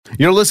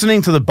You're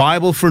listening to the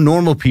Bible for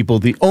Normal People,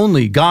 the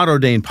only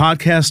God-ordained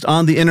podcast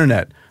on the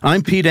internet.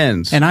 I'm Pete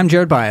Enns. And I'm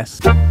Jared Bias.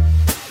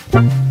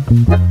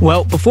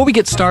 Well, before we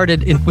get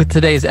started with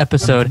today's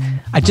episode,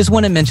 I just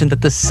want to mention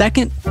that the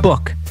second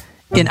book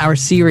in our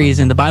series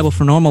in the Bible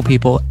for Normal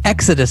People,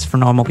 Exodus for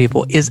Normal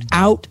People, is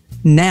out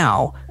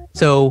now.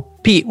 So,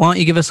 Pete, why don't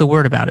you give us a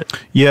word about it?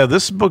 Yeah,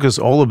 this book is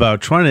all about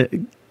trying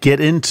to get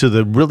into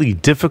the really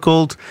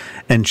difficult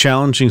and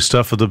challenging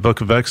stuff of the book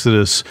of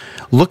Exodus,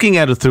 looking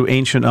at it through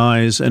ancient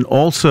eyes and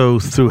also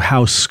through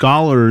how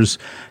scholars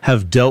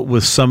have dealt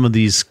with some of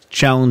these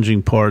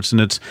challenging parts. And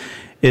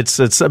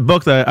it's a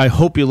book that I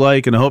hope you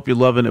like and I hope you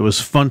love it. It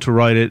was fun to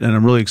write it, and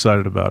I'm really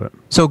excited about it.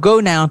 So go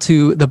now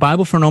to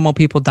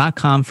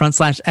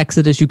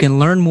thebiblefornormalpeople.com/Exodus. You can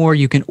learn more.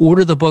 You can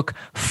order the book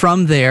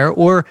from there,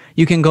 or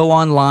you can go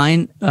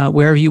online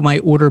wherever you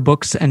might order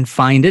books and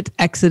find it.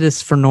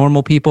 Exodus for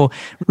Normal People.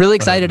 Really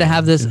excited to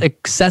have this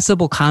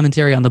accessible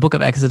commentary on the book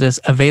of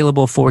Exodus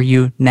available for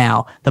you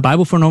now.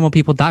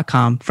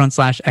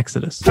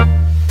 thebiblefornormalpeople.com/Exodus.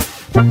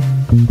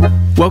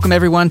 Welcome,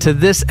 everyone, to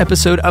this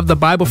episode of the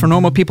Bible for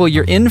Normal People.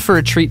 You're in for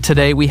a treat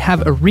today. We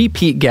have a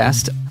repeat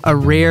guest, a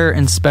rare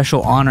and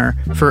special honor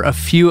for a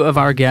few of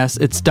our guests.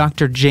 It's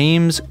Dr.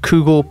 James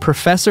Kugel,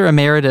 Professor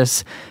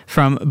Emeritus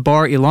from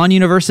Bar Ilan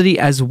University,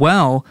 as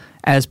well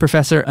as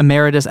Professor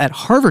Emeritus at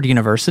Harvard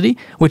University,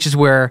 which is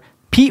where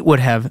Pete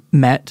would have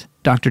met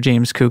Dr.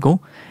 James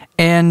Kugel.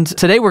 And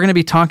today we're going to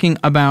be talking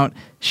about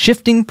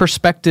shifting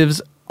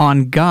perspectives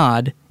on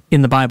God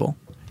in the Bible.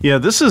 Yeah,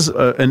 this is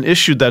an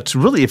issue that's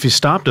really, if you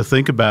stop to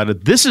think about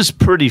it, this is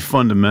pretty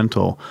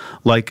fundamental,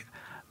 like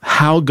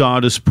how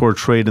God is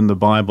portrayed in the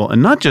Bible, and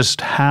not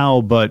just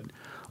how, but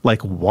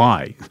like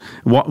why.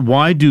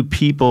 Why do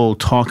people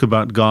talk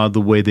about God the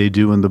way they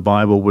do in the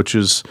Bible, which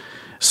is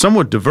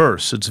somewhat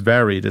diverse, it's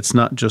varied, it's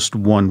not just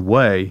one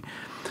way.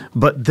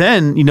 But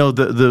then, you know,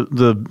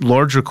 the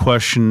larger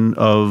question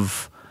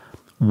of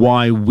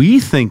why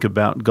we think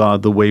about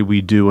God the way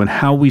we do and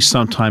how we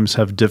sometimes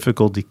have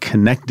difficulty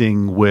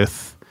connecting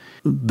with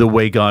the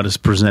way God is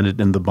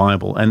presented in the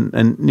Bible.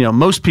 And you know,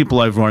 most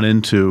people I've run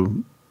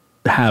into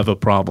have a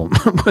problem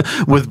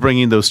with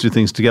bringing those two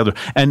things together.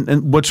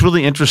 And what's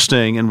really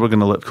interesting, and we're going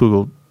to let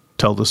Kugel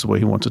tell this the way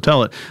he wants to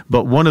tell it,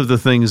 but one of the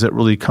things that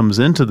really comes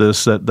into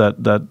this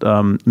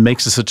that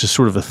makes it such a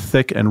sort of a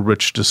thick and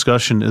rich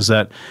discussion is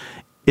that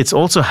it's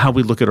also how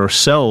we look at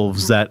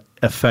ourselves that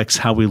affects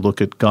how we look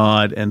at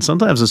God. And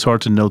sometimes it's hard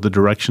to know the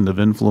direction of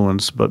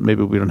influence, but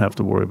maybe we don't have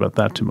to worry about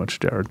that too much,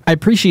 Jared. I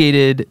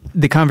appreciated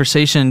the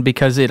conversation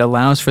because it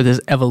allows for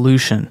this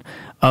evolution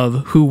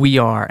of who we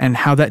are and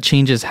how that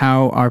changes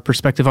how our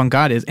perspective on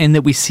God is, and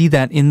that we see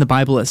that in the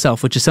Bible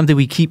itself, which is something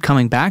we keep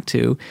coming back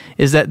to,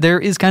 is that there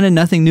is kind of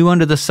nothing new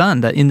under the sun,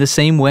 that in the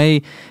same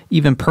way,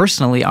 even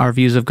personally, our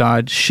views of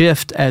God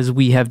shift as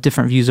we have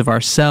different views of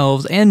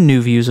ourselves and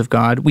new views of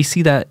God. We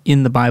see that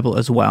in the Bible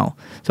as well.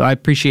 So I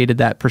appreciated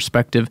that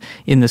perspective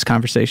in this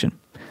conversation.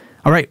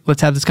 All right,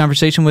 let's have this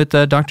conversation with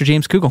Dr.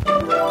 James Kugel.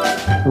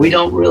 We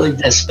don't really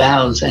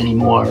espouse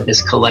anymore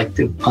this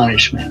collective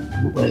punishment.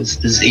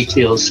 As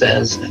Ezekiel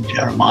says and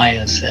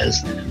Jeremiah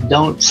says,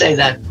 don't say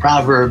that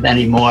proverb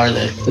anymore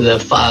that the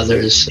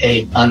fathers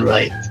ate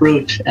unripe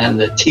fruit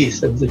and the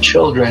teeth of the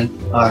children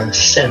are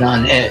set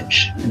on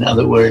edge. In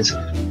other words,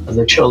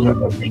 the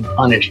children are being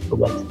punished for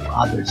what the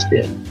fathers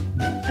did.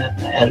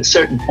 At a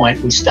certain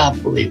point, we stop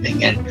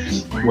believing in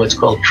what's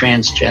called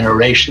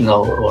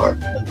transgenerational or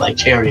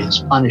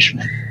vicarious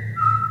punishment.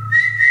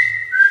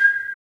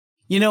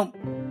 You know,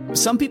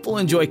 some people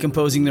enjoy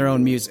composing their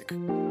own music,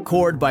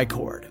 chord by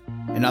chord,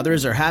 and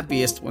others are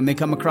happiest when they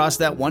come across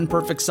that one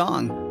perfect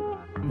song.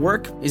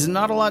 Work is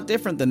not a lot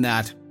different than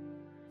that.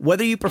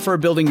 Whether you prefer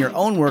building your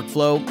own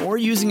workflow or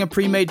using a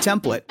pre-made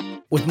template,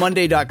 with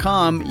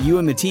Monday.com, you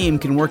and the team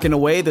can work in a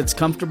way that's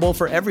comfortable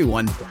for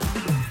everyone.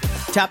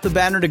 Tap the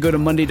banner to go to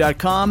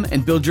Monday.com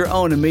and build your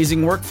own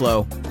amazing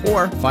workflow,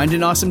 or find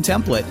an awesome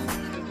template.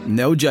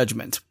 No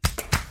judgment.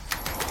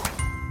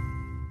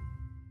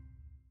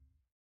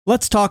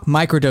 Let's talk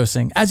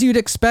microdosing, as you'd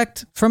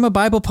expect from a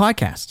Bible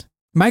podcast.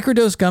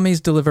 Microdose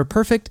gummies deliver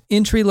perfect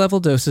entry-level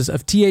doses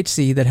of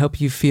THC that help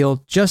you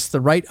feel just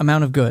the right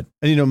amount of good.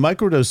 And you know,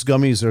 microdose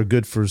gummies are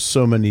good for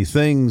so many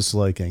things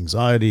like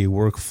anxiety,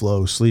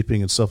 workflow,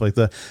 sleeping, and stuff like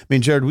that. I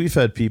mean, Jared, we've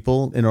had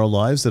people in our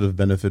lives that have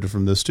benefited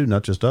from this too,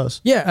 not just us.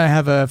 Yeah, I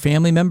have a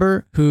family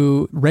member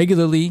who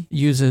regularly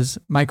uses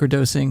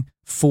microdosing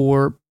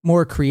for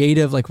more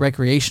creative, like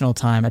recreational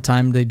time, a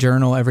time they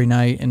journal every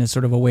night, and it's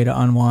sort of a way to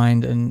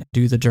unwind and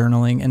do the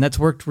journaling. And that's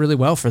worked really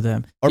well for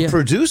them. Our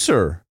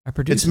producer.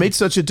 It's made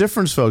such a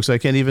difference, folks. I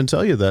can't even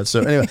tell you that.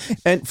 So anyway,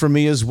 and for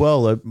me as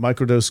well,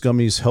 microdose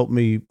gummies help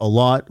me a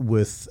lot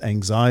with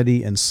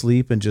anxiety and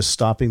sleep and just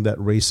stopping that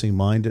racing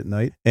mind at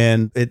night.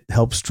 And it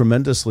helps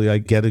tremendously. I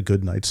get a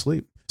good night's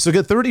sleep. So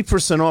get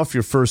 30% off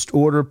your first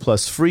order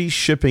plus free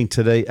shipping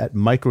today at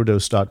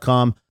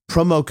microdose.com.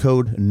 Promo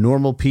code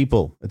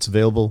NORMALPEOPLE. It's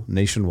available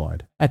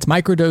nationwide. That's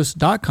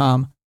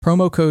microdose.com,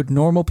 promo code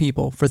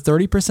NORMALPEOPLE for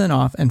 30%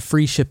 off and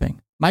free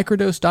shipping.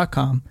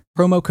 Microdose.com,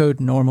 Promo code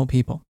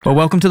NORMALPEOPLE. Well,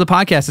 welcome to the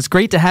podcast. It's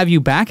great to have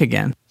you back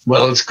again.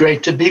 Well, it's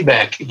great to be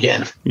back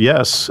again.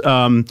 Yes.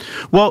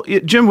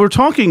 Jim, we're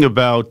talking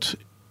about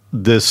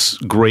this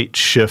great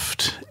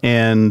shift,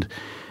 and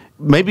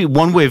maybe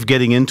one way of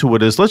getting into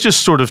it is let's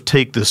just sort of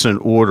take this in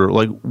order.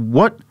 Like,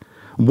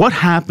 what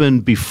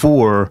happened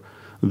before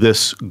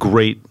this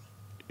great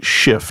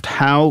shift?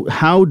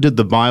 How did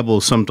the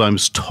Bible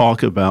sometimes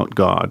talk about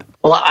God?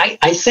 Well,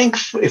 I think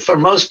for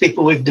most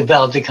people, we've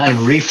developed a kind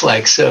of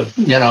reflex of,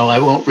 I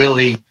won't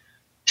really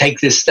take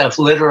this stuff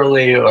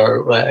literally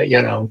or,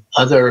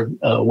 other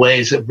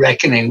ways of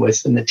reckoning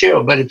with the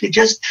material. But if you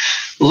just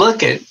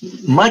look at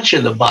much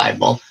of the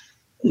Bible,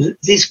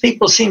 these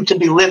people seem to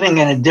be living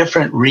in a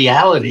different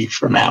reality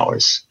from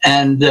ours.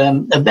 And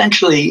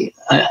eventually,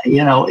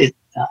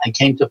 I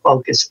came to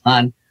focus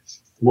on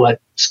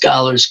what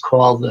scholars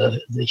call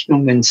the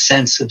human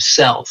sense of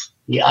self,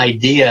 the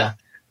idea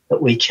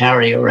that we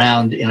carry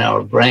around in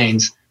our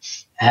brains,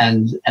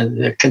 and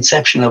the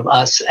conception of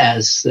us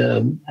as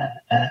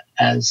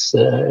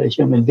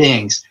human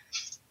beings.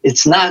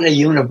 It's not a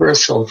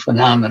universal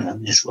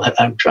phenomenon, is what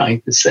I'm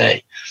trying to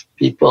say.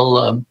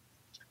 People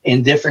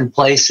in different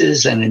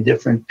places and in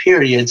different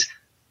periods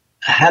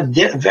have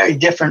very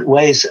different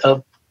ways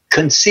of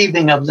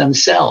conceiving of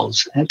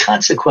themselves, and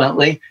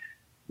consequently,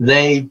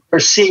 they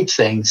perceive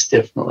things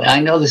differently. I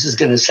know this is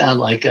going to sound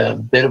like a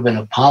bit of an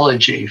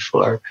apology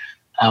for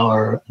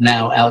our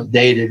now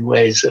outdated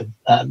ways of,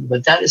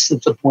 but that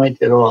isn't the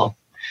point at all.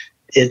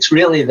 It's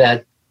really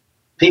that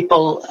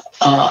people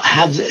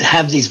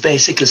have these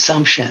basic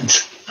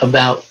assumptions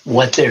about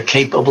what they're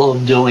capable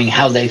of doing,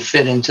 how they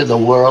fit into the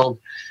world,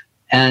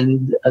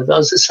 and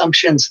those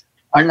assumptions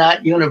are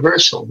not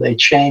universal. They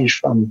change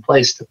from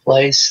place to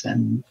place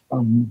and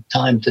from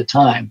time to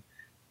time.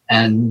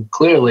 And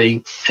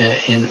clearly,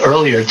 in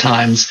earlier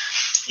times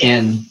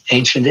in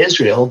ancient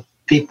Israel,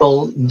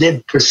 people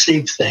did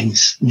perceive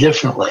things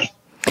differently.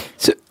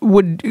 So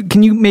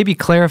can you maybe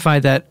clarify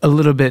that a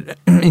little bit?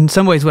 In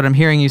some ways, what I'm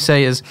hearing you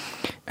say is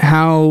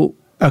how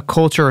a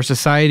culture or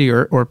society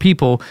or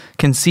people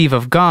conceive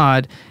of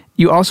God.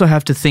 You also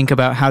have to think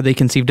about how they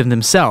conceived of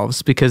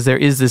themselves, because there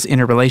is this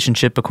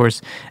interrelationship. Of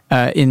course,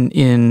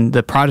 in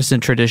the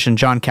Protestant tradition,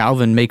 John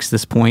Calvin makes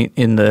this point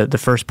in the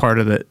first part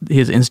of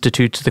his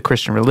Institute to the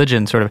Christian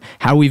Religion. Sort of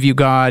how we view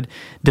God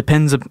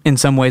depends in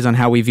some ways on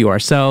how we view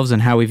ourselves,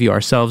 and how we view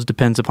ourselves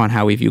depends upon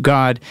how we view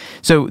God.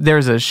 So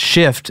there's a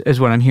shift,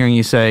 is what I'm hearing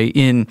you say,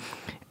 in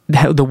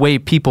the way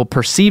people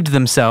perceived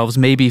themselves,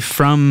 maybe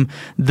from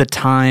the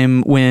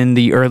time when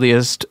the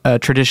earliest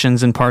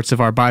traditions and parts of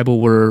our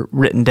Bible were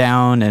written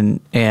down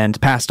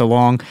and passed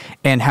along,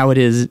 and how it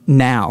is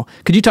now.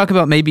 Could you talk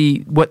about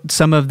maybe what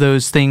some of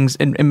those things,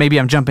 and maybe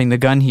I'm jumping the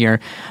gun here,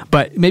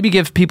 but maybe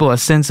give people a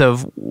sense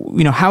of,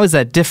 how is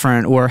that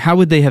different, or how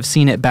would they have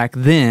seen it back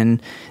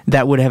then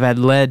that would have had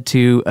led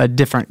to a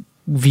different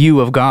view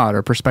of God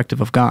or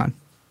perspective of God?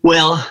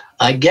 Well,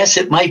 I guess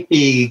it might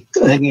be,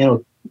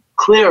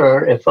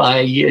 clearer if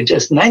I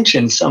just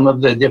mentioned some of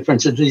the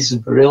differences. These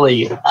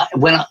really,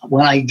 when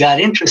I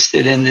got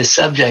interested in this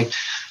subject,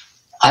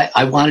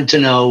 I wanted to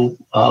know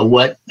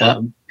what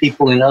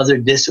people in other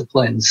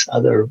disciplines,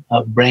 other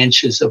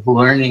branches of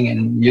learning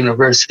in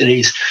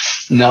universities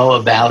know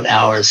about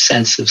our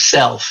sense of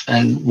self.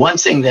 And one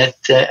thing that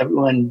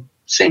everyone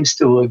seems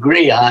to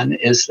agree on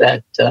is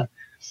that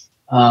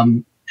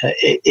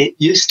it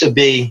used to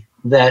be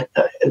that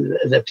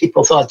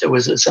people thought there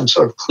was some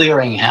sort of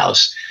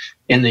clearinghouse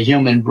in the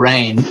human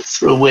brain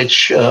through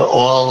which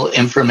all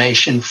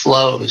information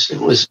flows. It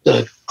was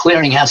a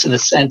clearinghouse in the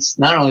sense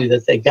not only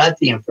that they got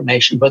the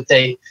information, but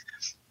there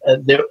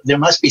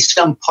must be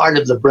some part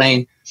of the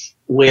brain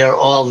where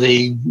all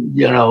the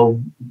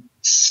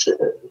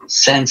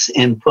sense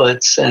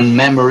inputs and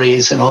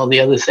memories and all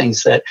the other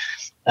things that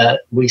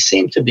we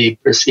seem to be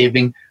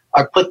perceiving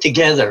are put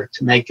together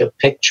to make a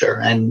picture.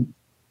 And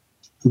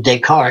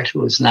Descartes,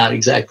 who was not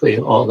exactly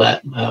all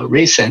that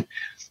recent,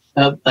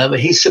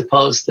 he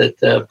supposed that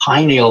the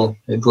pineal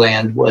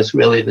gland was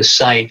really the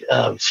site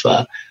of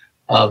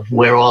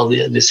where all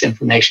this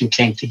information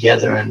came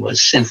together and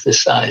was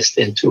synthesized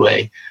into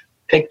a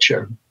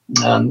picture.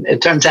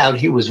 It turns out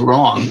he was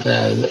wrong.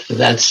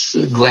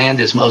 That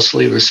gland is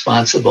mostly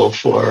responsible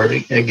for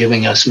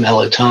giving us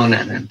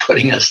melatonin and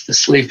putting us to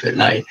sleep at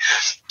night.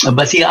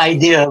 But the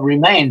idea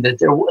remained that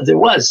there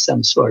was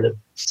some sort of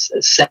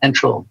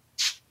central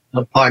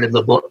part of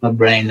the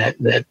brain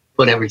that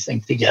put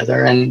everything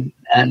together.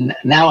 And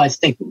now I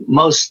think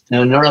most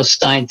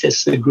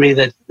neuroscientists agree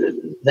that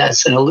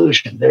that's an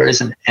illusion. There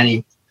isn't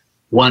any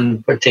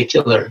one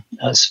particular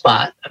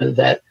spot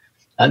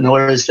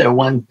nor is there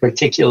one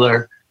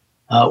particular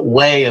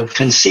way of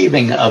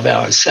conceiving of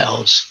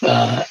ourselves.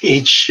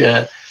 Each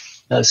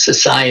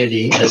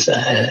society, as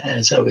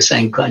I was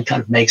saying, kind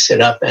of makes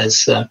it up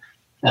as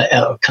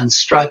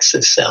constructs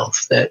a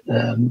self that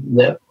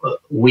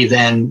we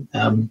then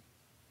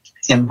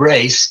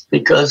embrace,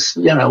 because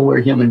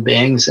we're human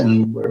beings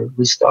and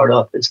we start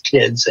off as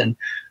kids and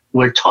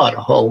we're taught a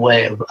whole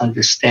way of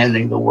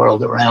understanding the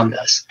world around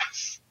us.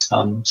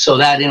 So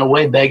that, in a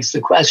way, begs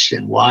the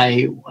question: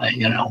 why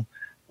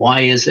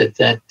is it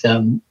that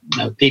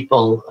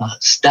people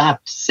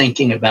stopped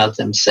thinking about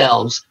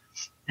themselves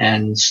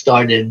and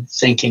started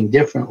thinking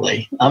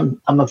differently? I'm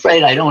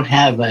afraid I don't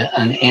have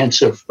an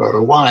answer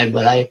for why,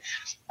 but I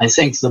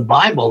think the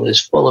Bible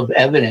is full of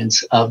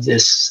evidence of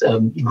this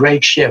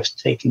great shift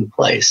taking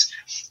place.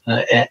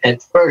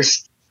 At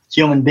first,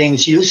 human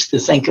beings used to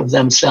think of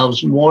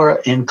themselves more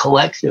in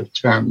collective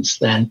terms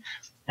than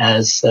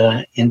as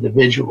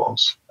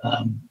individuals.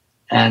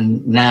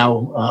 And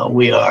now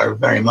we are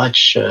very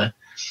much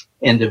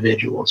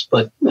individuals.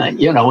 But,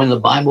 in the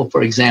Bible,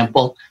 for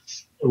example,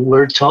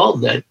 we're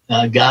told that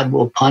God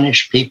will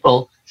punish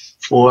people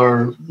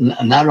for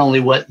not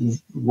only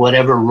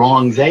whatever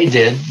wrong they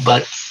did,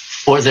 but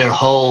for their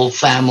whole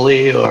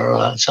family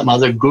or some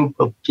other group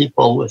of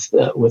people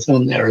with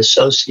whom they're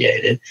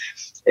associated.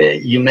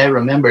 You may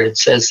remember it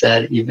says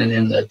that even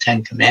in the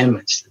Ten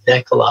Commandments, the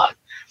Decalogue,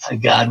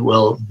 God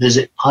will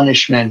visit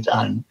punishment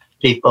on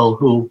people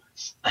who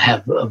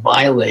have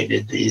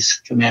violated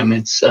these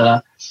commandments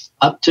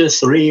up to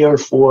 3 or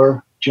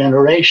 4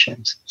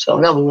 generations. So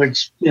in other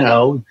words,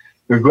 your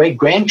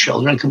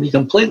great-grandchildren can be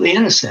completely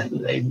innocent.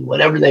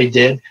 Whatever they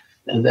did,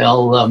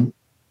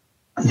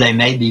 they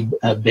may be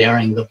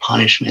bearing the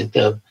punishment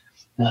of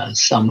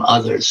some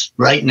others.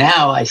 Right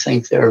now, I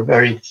think there are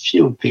very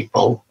few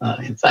people.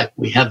 In fact,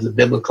 we have the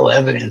biblical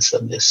evidence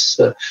of this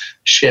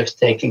shift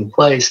taking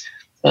place.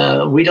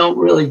 We don't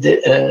really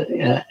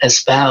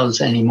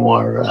espouse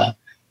anymore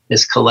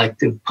this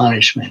collective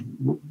punishment.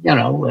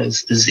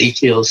 As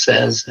Ezekiel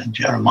says and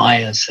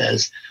Jeremiah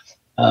says,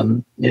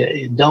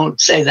 don't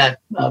say that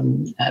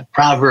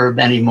proverb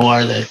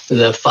anymore that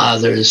the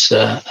fathers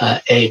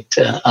ate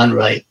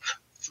unripe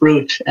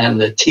fruit and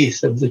the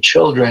teeth of the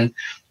children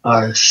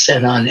are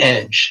set on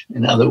edge.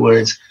 In other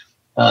words,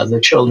 the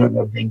children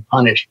are being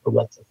punished for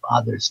what the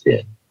fathers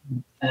did.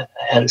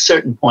 At a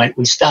certain point,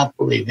 we stop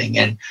believing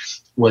in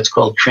what's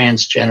called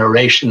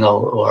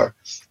transgenerational or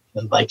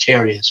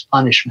vicarious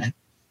punishment.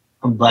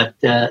 But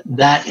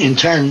that, in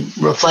turn,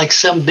 reflects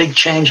some big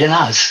change in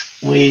us.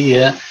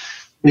 We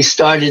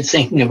started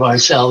thinking of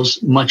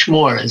ourselves much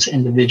more as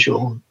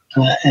individual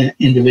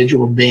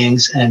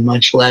beings and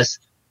much less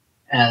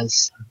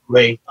as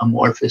great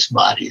amorphous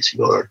bodies,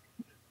 your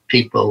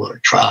people or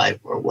tribe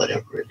or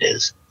whatever it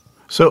is.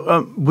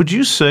 So would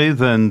you say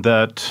then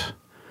that,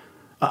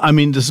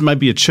 this might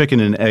be a chicken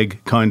and egg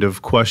kind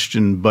of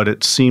question, but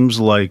it seems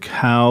like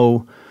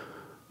how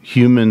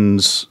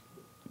humans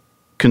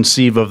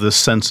conceive of the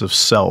sense of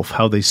self,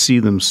 how they see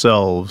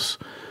themselves,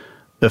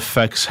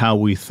 affects how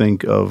we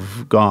think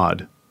of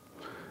God.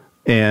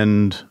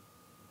 And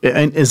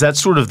is that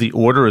sort of the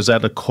order? Is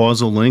that a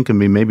causal link?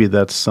 Maybe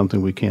that's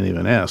something we can't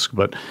even ask.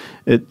 But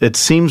it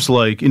seems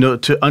like,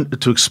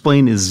 to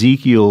explain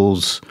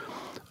Ezekiel's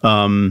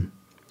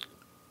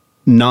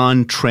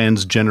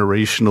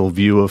non-transgenerational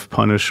view of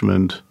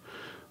punishment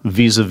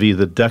vis-a-vis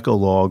the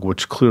Decalogue,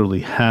 which clearly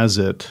has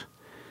it,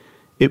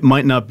 it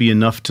might not be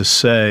enough to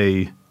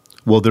say,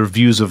 well, their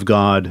views of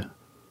God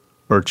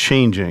are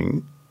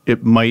changing.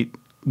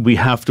 We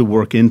have to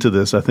work into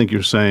this. I think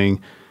you're saying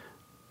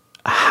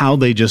how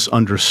they just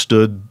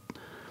understood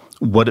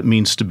what it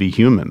means to be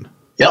human.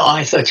 Yeah,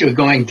 I thought you were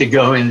going to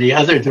go in the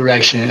other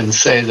direction and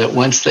say that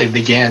once they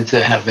began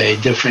to have a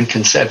different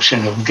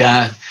conception of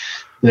God,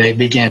 they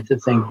began to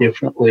think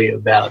differently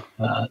about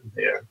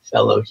their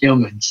fellow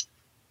humans.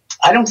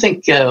 I don't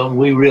think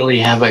we really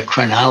have a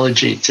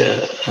chronology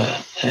to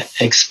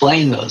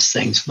explain those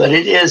things, but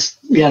it is,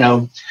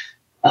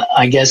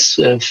 I guess,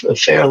 a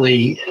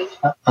fairly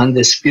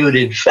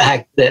undisputed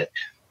fact that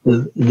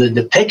the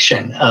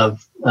depiction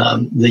of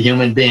the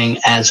human being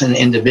as an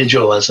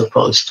individual as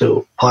opposed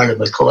to part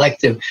of a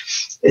collective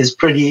is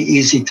pretty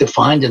easy to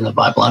find in the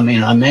Bible. I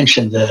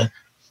mentioned the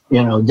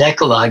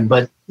Decalogue,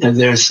 but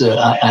there's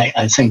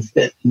I think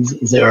that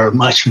there are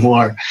much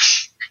more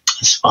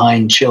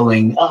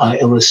spine-chilling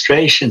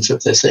illustrations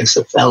of this. There's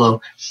a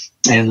fellow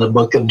in the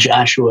book of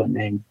Joshua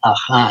named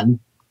Achan,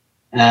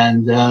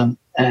 and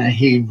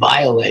he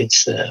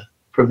violates the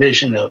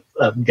provision of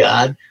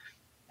God.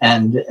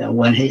 And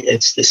when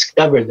it's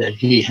discovered that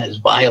he has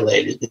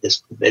violated this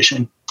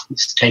provision,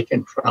 he's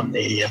taken from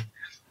the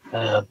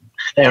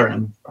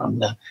cherem, from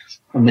the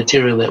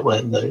material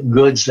the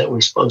goods that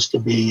were supposed to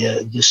be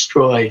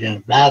destroyed in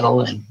a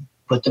battle, and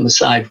put them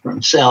aside for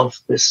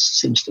himself. This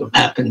seems to have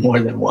happened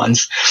more than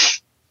once.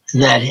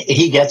 That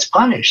he gets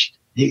punished.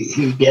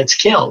 He gets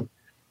killed.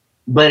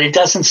 But it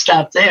doesn't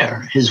stop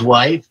there. His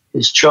wife,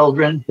 his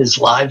children, his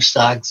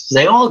livestock,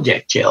 they all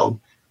get killed.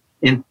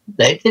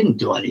 They didn't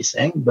do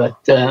anything,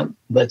 but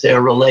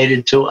they're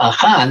related to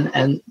Achan,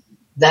 and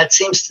that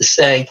seems to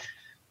say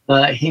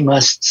he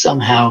must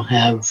somehow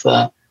have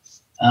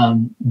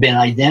been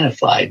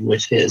identified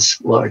with his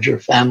larger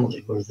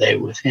family, or they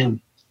with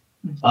him.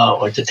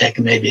 Or to take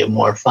maybe a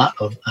more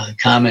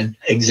common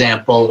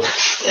example,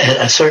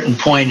 at a certain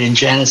point in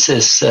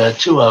Genesis,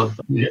 2 of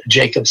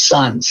Jacob's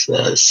sons,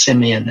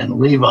 Simeon and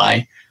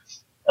Levi,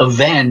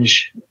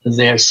 avenge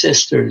their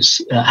sisters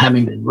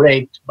having been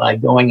raped by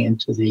going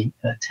into the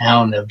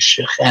town of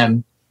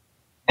Shechem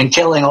and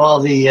killing all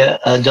the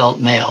adult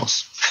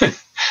males.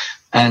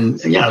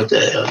 And,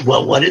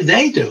 what did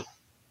they do?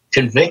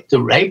 Convict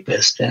the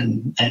rapist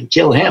and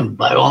kill him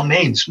by all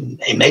means,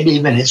 maybe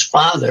even his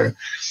father,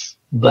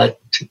 but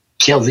to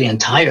kill the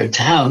entire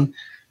town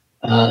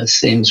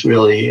seems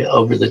really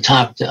over the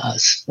top to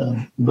us.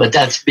 But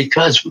that's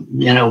because,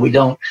 we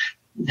don't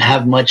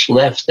have much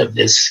left of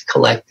this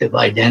collective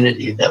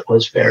identity that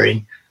was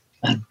very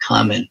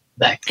common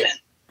back then.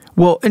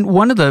 Well, and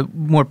one of the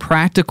more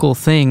practical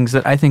things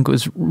that I think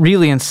was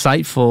really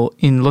insightful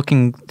in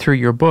looking through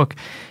your book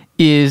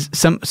is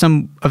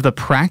some of the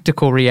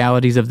practical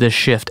realities of this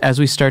shift as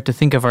we start to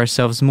think of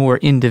ourselves more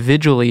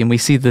individually, and we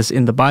see this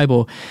in the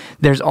Bible.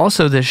 There's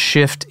also this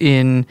shift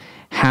in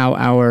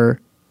how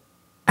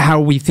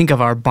we think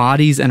of our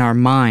bodies and our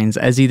minds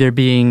as either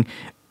being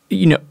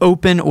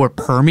open or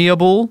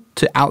permeable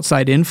to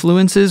outside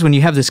influences when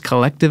you have this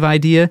collective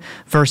idea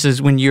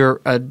versus when you're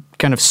a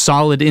kind of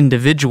solid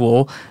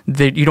individual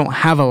that you don't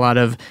have a lot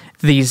of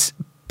these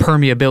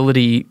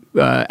permeability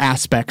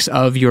aspects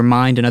of your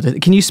mind and other.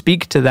 Can you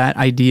speak to that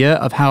idea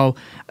of how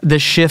the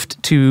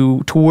shift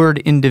toward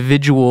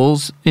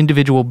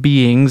individual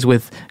beings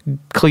with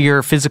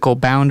clear physical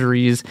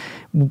boundaries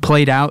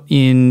played out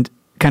in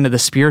kind of the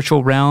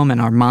spiritual realm and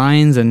our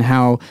minds, and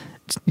how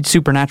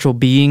supernatural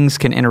beings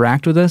can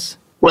interact with us?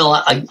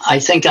 Well, I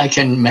think I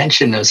can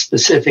mention a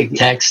specific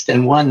text,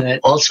 and one that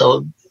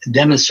also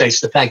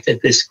demonstrates the fact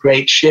that this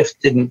great shift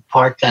didn't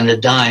park on a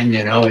dime.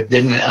 It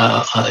didn't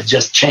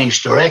just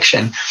change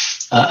direction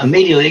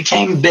immediately. It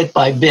came bit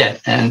by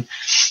bit. And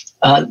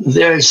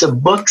there's a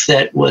book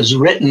that was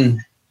written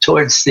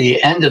towards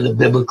the end of the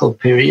biblical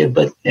period,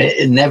 but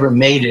it never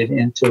made it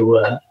into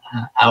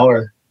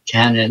our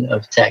canon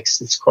of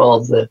texts. It's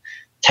called the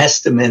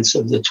Testaments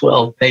of the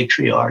 12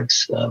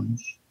 Patriarchs,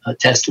 a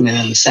testament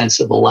in the sense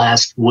of the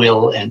last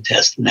will and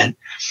testament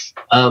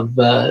of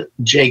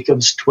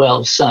Jacob's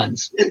 12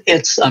 sons.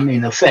 It's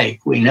a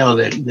fake. We know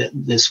that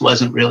this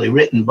wasn't really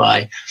written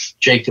by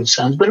Jacob's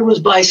sons, but it was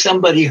by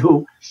somebody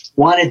who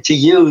wanted to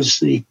use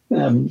the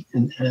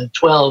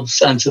 12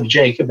 sons of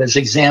Jacob as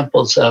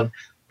examples of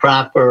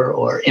proper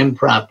or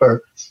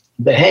improper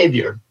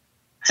behavior.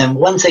 And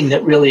one thing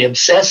that really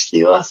obsessed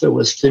the author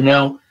was to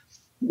know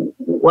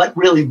what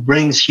really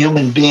brings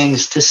human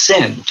beings to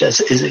sin. Does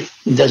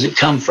it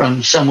come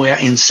from somewhere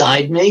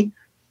inside me?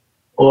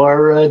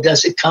 Or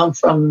does it come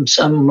from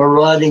some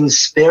marauding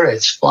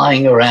spirits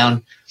flying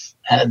around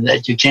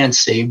that you can't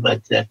see,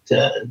 but that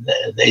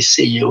they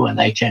see you and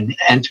they can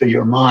enter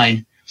your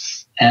mind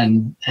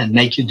and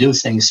make you do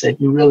things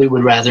that you really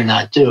would rather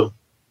not do?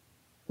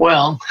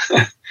 Well,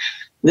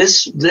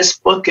 this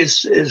book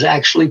is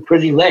actually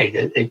pretty late.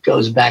 It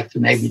goes back to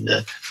maybe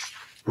the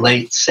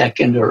late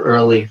 2nd or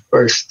early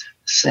 1st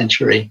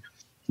century,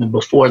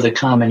 before the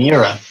Common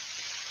Era.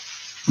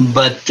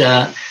 But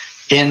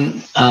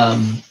in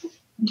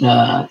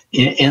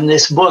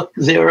this book,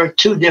 there are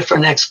two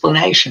different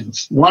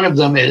explanations. One of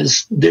them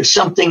is there's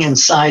something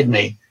inside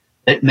me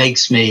that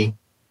makes me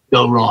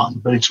go wrong,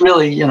 but it's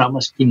really,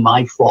 must be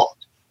my fault.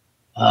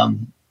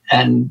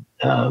 And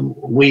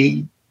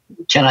we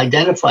can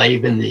identify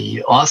even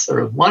the author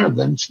of one of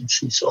them, since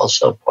he's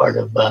also part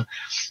of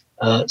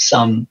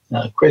some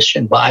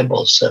Christian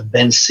Bibles,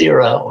 Ben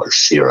Sira, or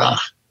Sirach,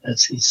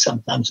 as he's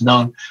sometimes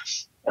known,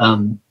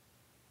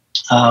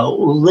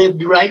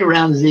 lived right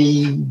around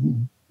the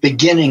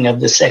beginning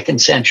of the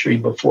 2nd century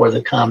before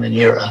the Common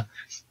Era,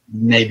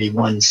 maybe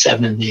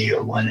 170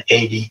 or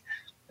 180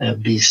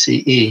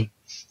 BCE.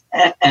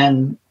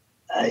 And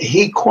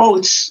he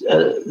quotes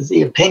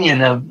the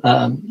opinion of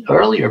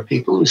earlier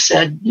people who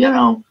said,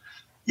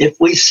 if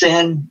we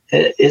sin,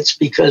 it's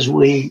because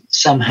we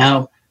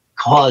somehow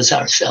cause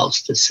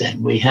ourselves to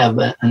sin. We have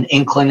an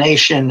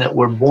inclination that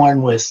we're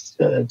born with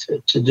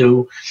to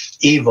do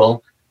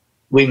evil.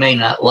 We may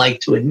not like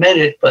to admit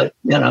it, but,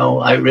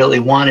 I really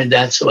wanted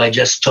that, so I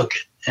just took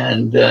it.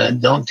 And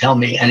don't tell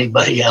me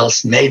anybody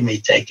else made me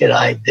take it.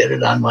 I did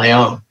it on my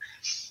own.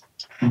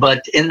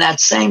 But in that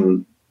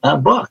same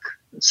book,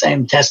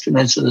 same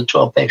Testaments of the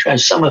 12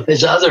 Patriarchs, some of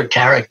his other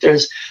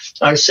characters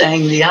are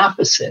saying the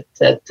opposite,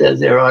 that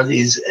there are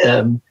these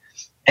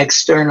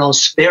external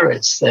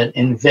spirits that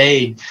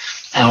invade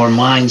our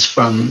minds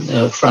from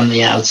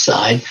the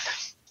outside.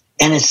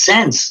 In a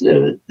sense,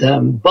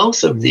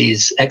 both of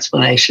these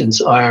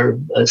explanations are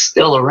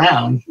still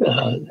around.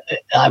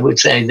 I would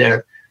say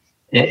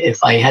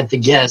if I had to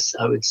guess,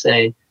 I would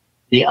say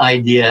the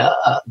idea,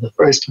 the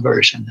first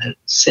version, that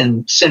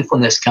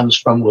sinfulness comes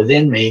from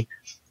within me,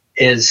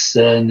 is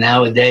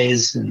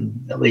nowadays, in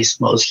at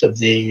least most of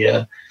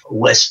the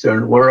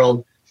Western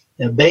world,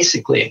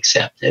 basically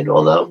accepted,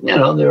 although,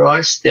 there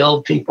are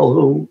still people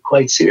who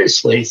quite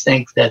seriously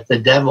think that the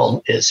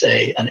devil is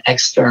an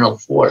external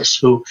force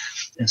who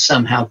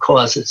somehow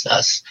causes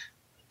us,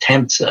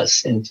 tempts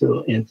us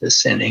into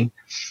sinning.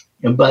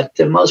 But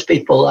most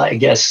people, I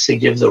guess,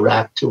 give the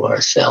rap to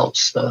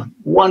ourselves.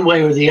 One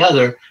way or the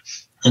other,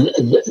 And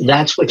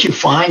that's what you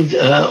find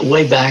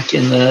way back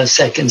in the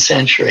 2nd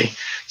century.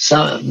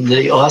 So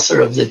the author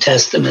of the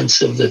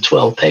Testaments of the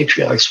 12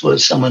 Patriarchs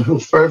was someone who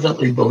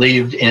fervently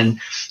believed in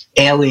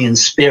alien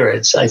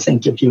spirits. I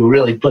think if you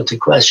really put the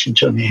question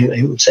to him,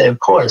 he would say, of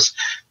course,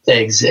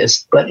 they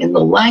exist. But in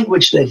the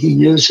language that he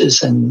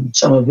uses and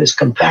some of his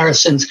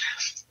comparisons,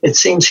 it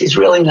seems he's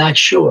really not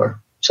sure.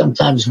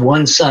 Sometimes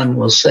one son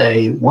will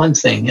say one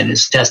thing in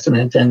his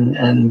testament and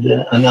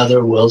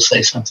another will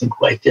say something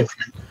quite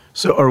different.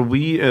 So are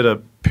we at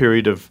a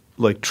period of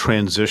like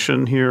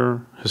transition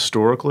here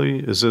historically?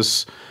 Is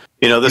this,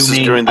 this is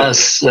during the...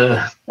 us,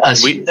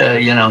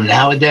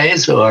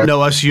 nowadays, or?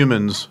 No, us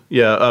humans.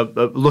 Yeah.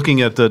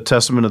 Looking at the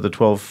Testament of the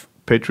 12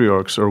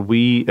 Patriarchs, are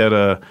we at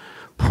a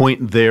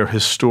point there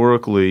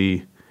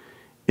historically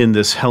in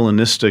this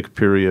Hellenistic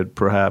period,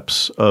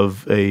 perhaps,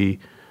 of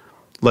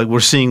we're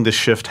seeing the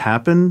shift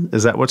happen?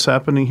 Is that what's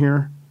happening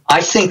here?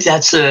 I think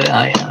that's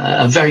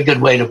a very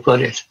good way to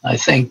put it. I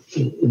think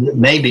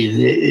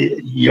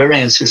maybe your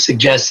answer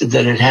suggested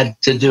that it had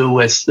to do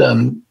with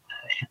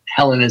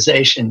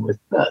Hellenization, with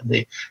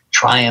the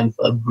triumph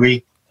of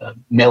Greek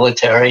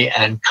military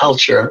and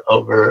culture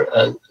over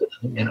a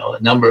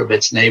number of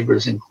its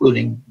neighbors,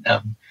 including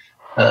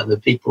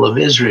the people of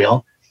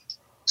Israel.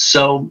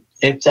 So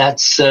if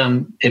that's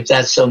so,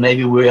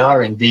 maybe we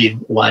are indeed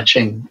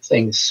watching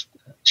things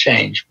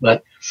change,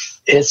 but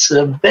it's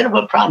a bit of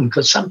a problem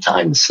because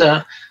sometimes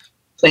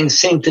things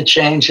seem to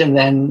change and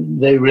then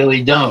they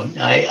really don't.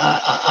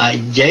 I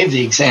gave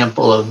the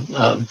example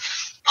of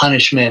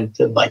punishment,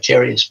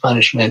 vicarious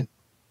punishment,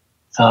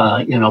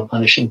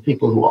 punishing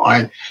people who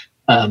aren't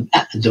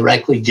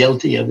directly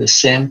guilty of the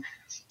sin.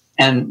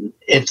 And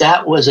if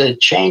that was a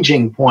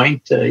changing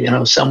point,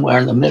 somewhere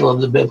in the middle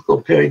of the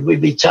biblical period,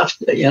 we'd be tough,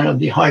 it'd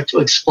be hard to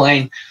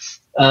explain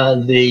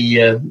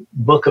the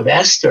book of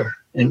Esther,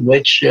 in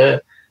which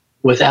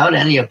without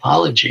any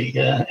apology,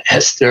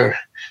 Esther,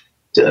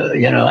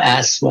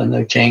 asks when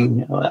the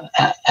king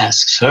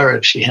asks her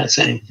if she has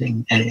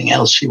anything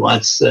else she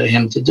wants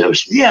him to do.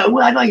 I'm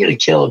not going to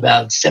kill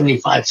about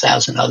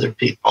 75,000 other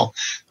people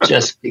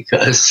just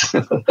because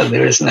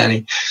there isn't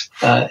any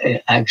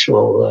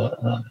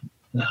actual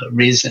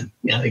reason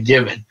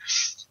given.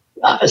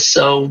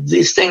 So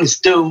these things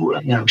do,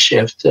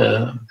 shift,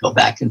 go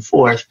back and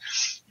forth.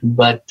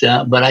 But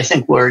I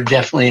think we're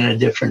definitely in a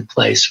different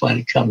place when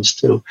it comes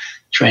to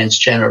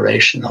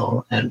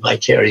transgenerational and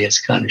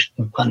vicarious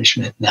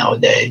punishment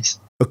nowadays.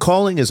 A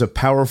calling is a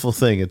powerful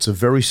thing. It's a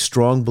very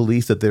strong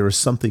belief that there is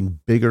something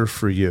bigger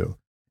for you.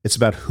 It's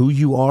about who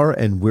you are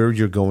and where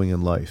you're going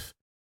in life.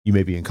 You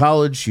may be in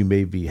college, you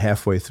may be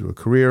halfway through a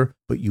career,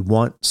 but you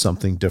want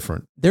something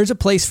different. There's a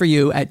place for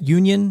you at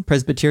Union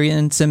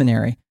Presbyterian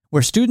Seminary,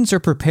 where students are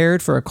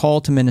prepared for a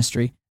call to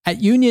ministry. At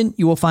Union,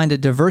 you will find a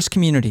diverse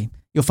community.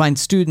 You'll find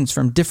students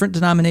from different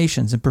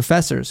denominations and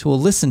professors who will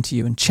listen to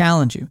you and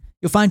challenge you.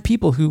 You'll find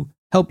people who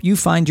help you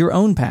find your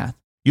own path.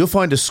 You'll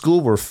find a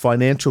school where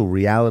financial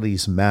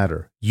realities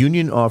matter.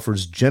 Union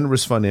offers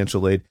generous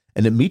financial aid,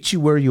 and it meets you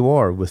where you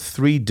are with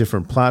 3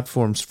 different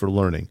platforms for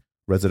learning: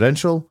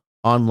 residential,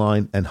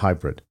 online, and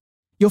hybrid.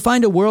 You'll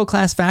find a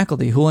world-class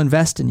faculty who will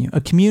invest in you, a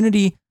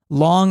community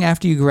long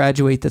after you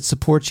graduate that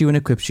supports you and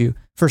equips you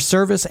for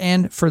service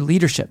and for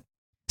leadership.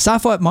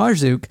 Safwat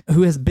Marzouk,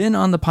 who has been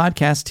on the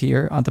podcast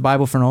here on the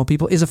Bible for Normal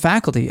People, is a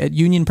faculty at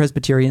Union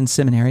Presbyterian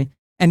Seminary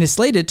and is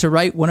slated to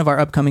write one of our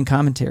upcoming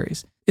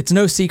commentaries. It's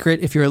no secret,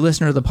 if you're a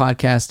listener to the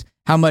podcast,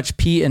 how much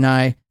P and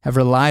I have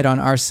relied on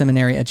our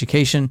seminary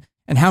education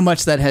and how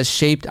much that has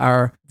shaped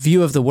our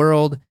view of the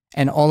world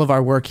and all of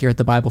our work here at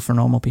the Bible for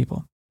Normal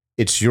People.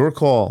 It's your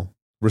call.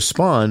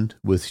 Respond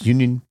with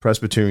Union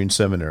Presbyterian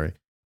Seminary.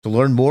 To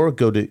learn more,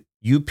 go to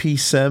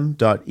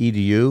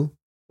upsem.edu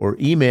or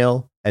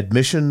email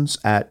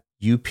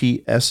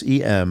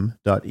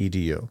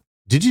admissions@upsem.edu.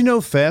 Did you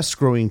know Fast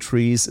Growing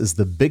Trees is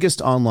the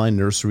biggest online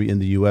nursery in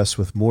the U.S.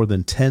 with more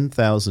than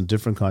 10,000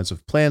 different kinds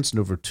of plants and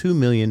over 2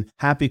 million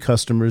happy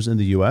customers in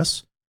the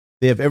U.S.?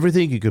 They have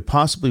everything you could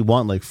possibly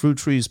want, like fruit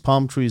trees,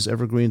 palm trees,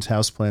 evergreens,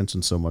 houseplants,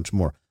 and so much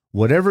more.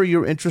 Whatever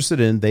you're interested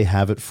in, they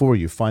have it for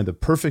you. Find the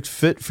perfect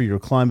fit for your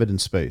climate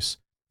and space.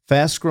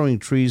 Fast Growing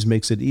Trees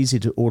makes it easy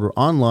to order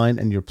online,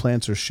 and your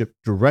plants are shipped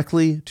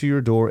directly to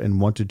your door in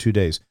 1 to 2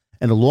 days.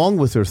 And along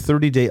with their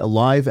 30-day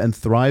Alive and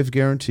Thrive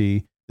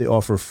guarantee, they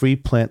offer free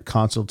plant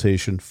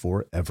consultation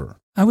forever.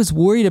 I was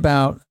worried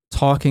about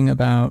talking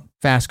about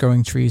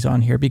fast-growing trees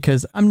on here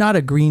because I'm not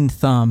a green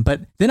thumb,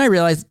 but then I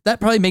realized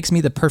that probably makes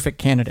me the perfect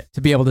candidate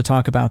to be able to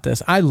talk about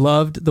this. I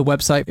loved the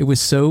website. It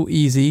was so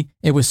easy.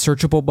 It was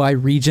searchable by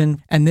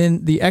region. And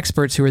then the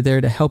experts who are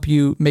there to help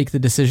you make the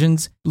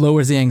decisions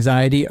lowers the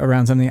anxiety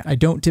around something I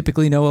don't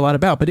typically know a lot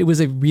about, but it was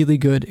a really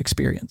good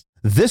experience.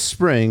 This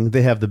spring,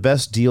 they have the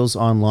best deals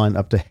online,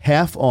 up to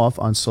half off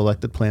on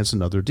selected plants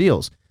and other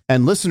deals.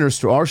 And listeners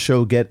to our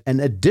show get an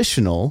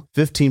additional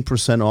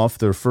 15% off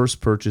their first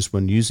purchase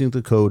when using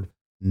the code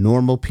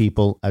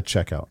NORMALPEOPLE at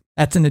checkout.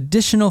 That's an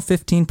additional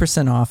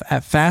 15% off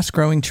at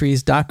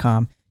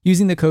fastgrowingtrees.com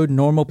using the code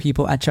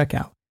NORMALPEOPLE at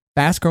checkout.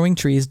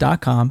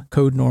 Fastgrowingtrees.com,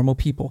 code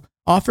NORMALPEOPLE.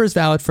 Offer is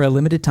valid for a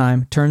limited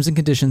time. Terms and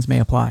conditions may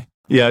apply.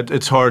 Yeah,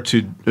 it's hard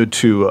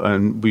to,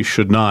 and we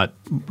should not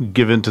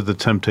give into the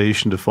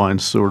temptation to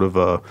find sort of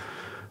a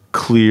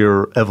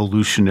clear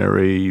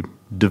evolutionary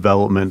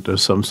development or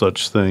some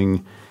such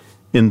thing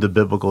in the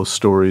biblical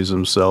stories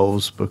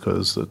themselves,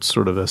 because it's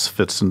sort of as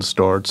fits and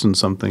starts, and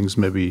some things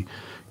maybe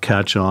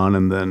catch on,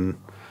 and then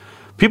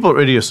people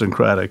are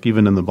idiosyncratic,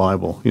 even in the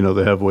Bible.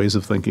 They have ways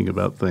of thinking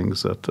about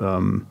things that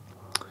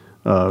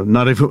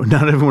not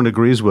everyone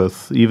agrees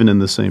with, even in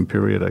the same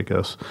period, I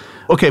guess.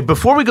 Okay,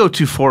 before we go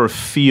too far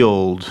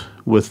afield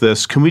with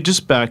this, can we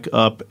just back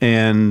up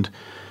and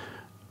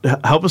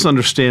help us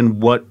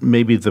understand what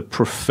maybe the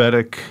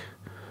prophetic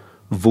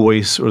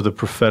voice or the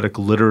prophetic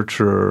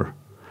literature,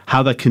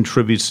 how that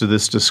contributes to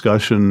this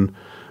discussion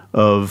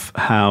of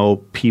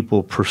how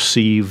people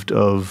perceived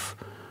of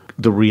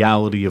the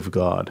reality of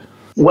God?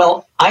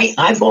 Well,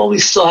 I've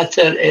always thought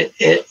that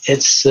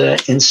it's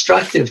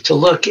instructive to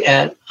look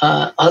at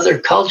other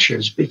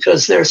cultures,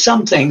 because there are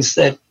some things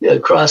that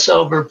cross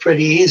over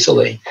pretty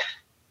easily.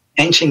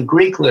 Ancient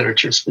Greek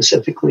literature,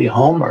 specifically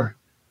Homer,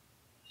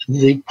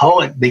 the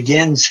poet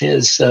begins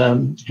his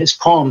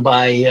poem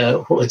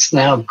by what's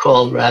now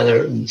called,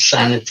 rather in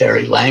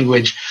sanitary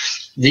language,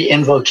 the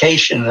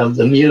invocation of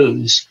the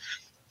muse.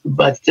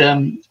 But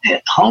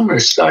Homer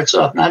starts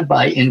off not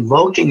by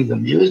invoking the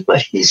muse,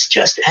 but he's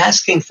just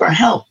asking for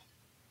help.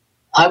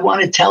 I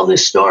want to tell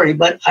this story,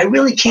 but I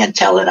really can't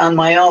tell it on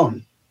my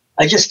own.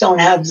 I just don't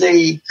have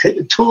the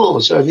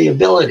tools or the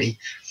ability.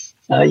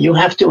 You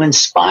have to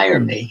inspire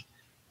me.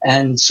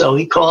 And so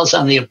he calls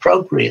on the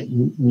appropriate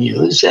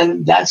muse,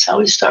 and that's how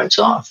he starts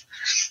off.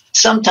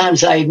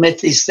 Sometimes I admit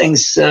these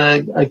things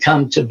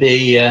come to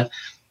be a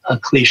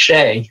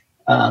cliche.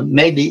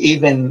 Maybe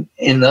even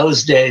in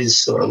those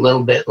days, or a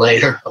little bit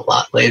later, a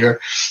lot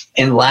later,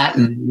 in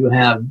Latin, you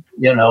have,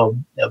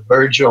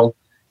 Virgil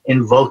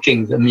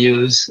invoking the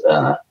muse.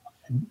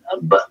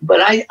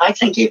 But I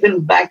think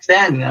even back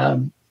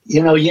then,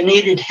 you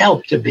needed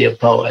help to be a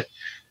poet.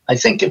 I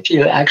think if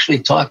you actually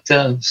talk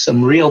to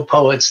some real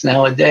poets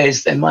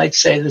nowadays, they might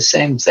say the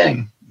same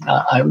thing.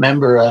 I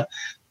remember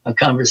a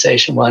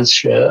conversation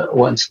once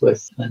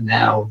with a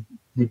now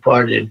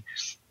departed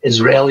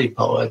Israeli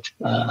poet,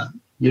 Yuda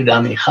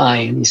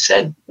Amichai, and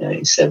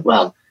he said,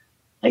 well,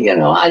 I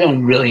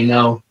don't really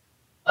know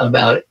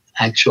about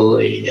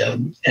actually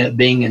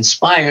being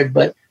inspired,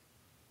 but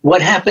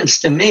what happens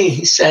to me,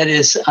 he said,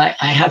 is I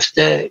have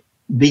to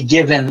be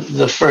given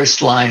the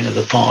first line of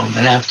the poem,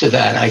 and after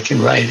that I can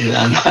write it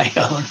on my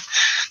own.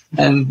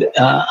 And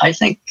I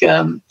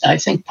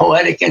think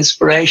poetic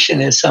inspiration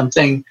is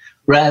something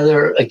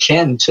rather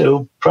akin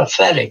to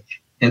prophetic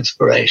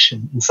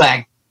inspiration. In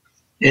fact,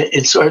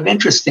 it's sort of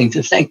interesting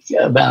to think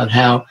about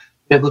how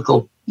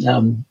biblical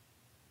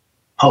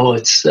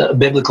poets,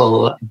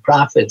 biblical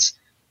prophets,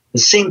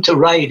 seem to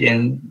write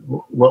in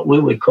what we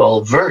would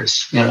call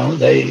verse.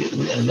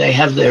 They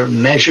have their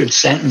measured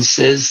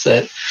sentences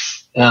that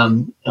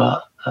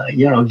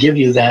give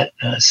you that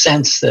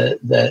sense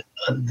that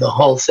the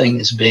whole thing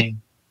is being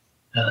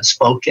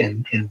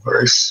spoken in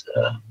verse.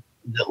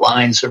 The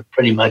lines are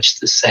pretty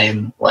much the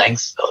same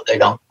length, though they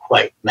don't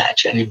quite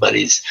match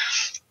anybody's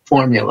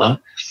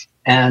formula.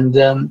 And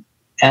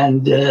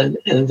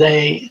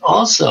they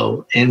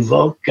also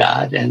invoke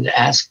God and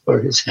ask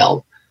for his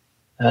help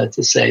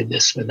to say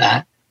this or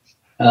that.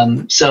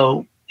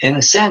 So in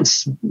a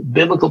sense,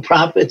 biblical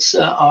prophets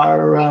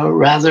are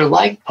rather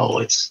like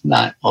poets,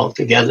 not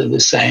altogether the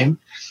same,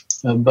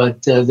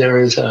 but there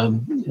is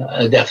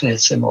a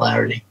definite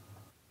similarity.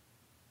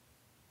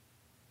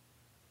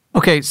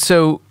 Okay,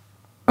 so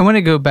I want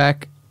to go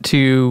back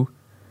to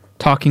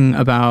talking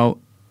about,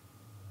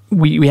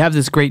 we have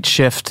this great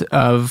shift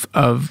of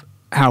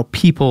how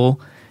people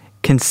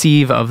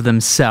conceive of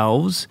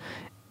themselves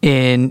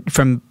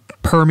from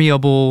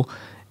permeable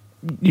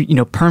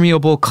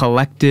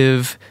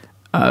collective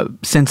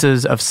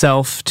senses of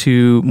self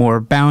to more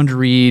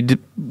boundaried,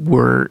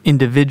 we're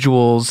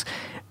individuals.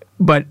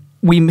 But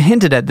we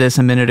hinted at this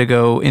a minute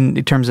ago in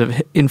terms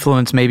of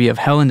influence maybe of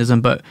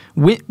Hellenism, but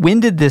when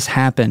did this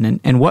happen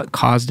and what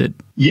caused it?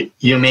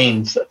 You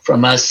mean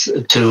from us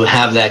to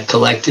have that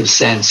collective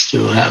sense,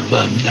 to have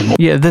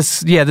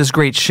this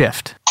great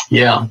shift?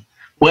 Yeah.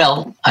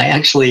 Well, I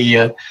actually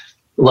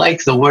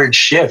like the word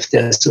shift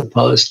as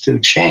opposed to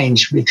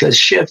change, because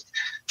shift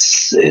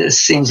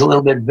seems a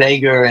little bit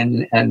vaguer,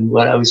 and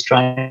what I was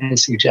trying to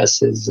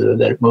suggest is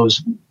that it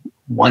moves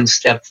one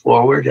step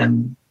forward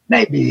and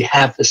maybe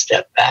half a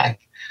step back.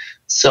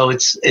 So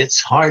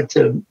it's hard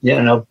to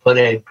put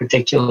a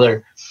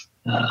particular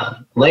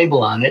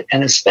label on it,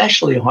 and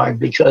especially hard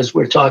because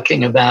we're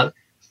talking about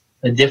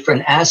the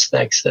different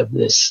aspects of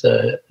this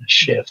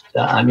shift.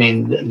 I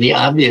mean, the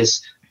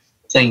obvious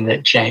thing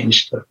that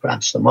changed, or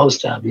perhaps the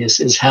most obvious,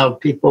 is how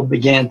people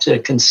began to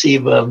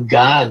conceive of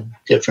God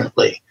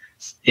differently.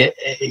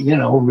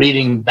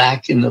 Reading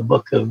back in the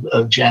book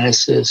of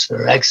Genesis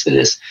or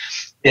Exodus,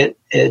 it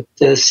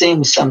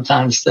seems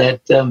sometimes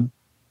that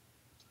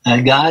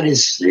God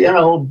is,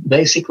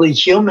 basically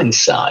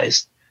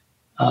human-sized.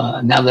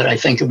 now that I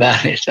think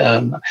about it,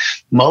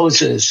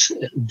 Moses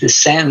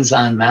descends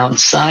on Mount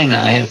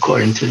Sinai,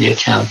 according to the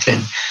account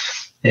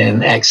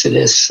in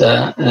Exodus,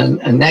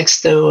 and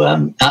next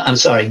to,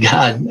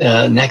 God,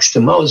 next to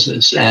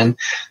Moses, and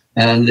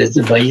it's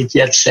Vayit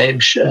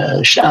Yetzev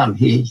Sham.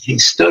 He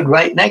stood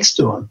right next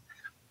to him.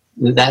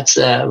 That's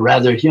a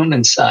rather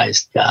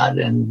human-sized God,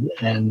 and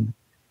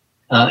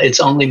it's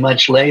only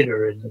much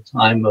later, in the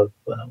time of,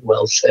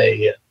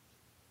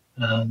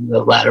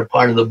 the latter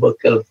part of the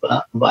book of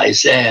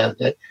Isaiah,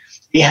 that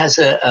he has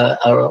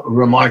a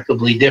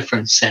remarkably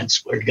different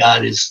sense, where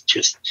God is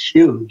just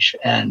huge,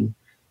 and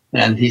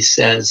he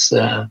says,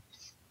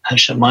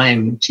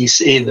 "Hashemayim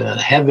kisi,"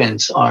 the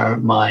heavens are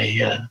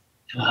my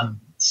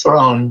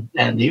throne,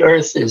 and the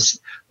earth is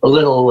a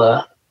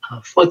little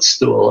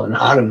footstool, an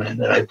ottoman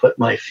that I put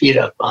my feet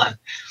up on.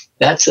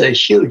 That's a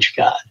huge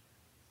God.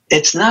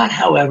 It's not,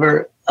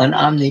 however, an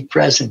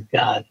omnipresent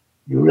God.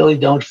 You really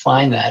don't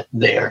find that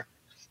there.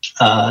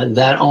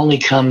 That only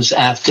comes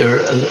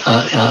after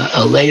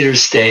a later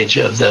stage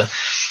of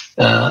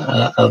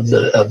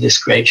this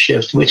great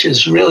shift, which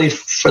is really,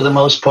 for the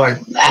most part,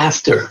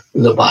 after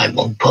the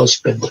Bible,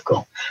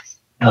 post-biblical.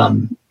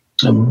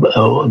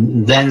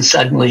 Then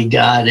suddenly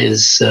God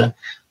is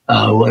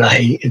what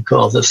I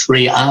call the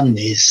three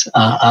omnis: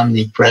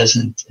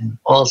 omnipresent, and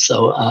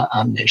also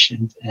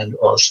omniscient, and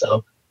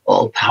also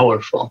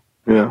all-powerful.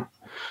 Yeah.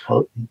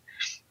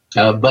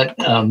 But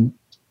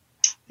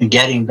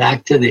getting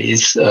back to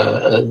these,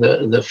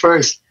 the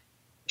first,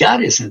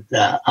 God isn't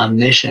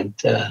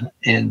omniscient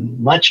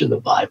in much of the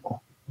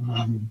Bible.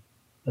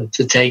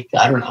 To take,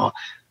 I don't know,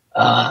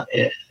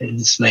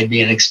 this may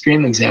be an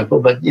extreme example,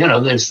 but,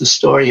 there's the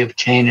story of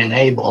Cain and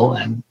Abel,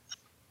 and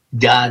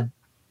God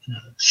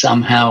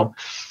somehow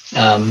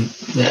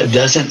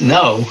doesn't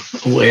know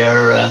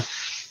where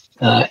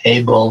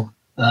Abel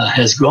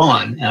has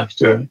gone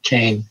after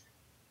Cain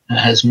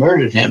has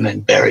murdered him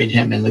and buried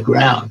him in the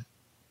ground.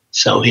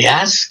 So he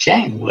asks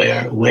Cain,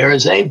 where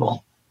is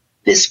Abel?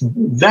 This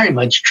very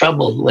much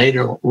troubled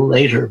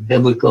later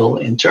biblical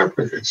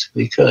interpreters,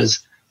 because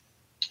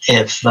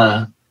if,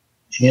 God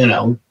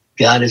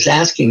is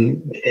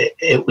asking,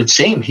 it would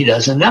seem he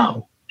doesn't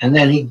know. And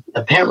then he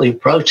apparently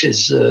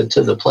approaches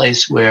to the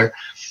place where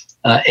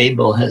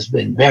Abel has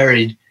been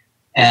buried,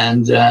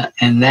 and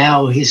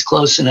now he's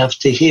close enough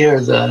to hear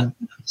the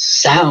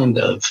sound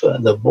of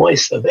the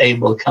voice of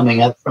Abel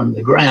coming up from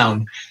the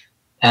ground,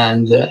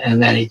 and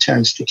then he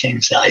turns to Cain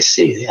and says, I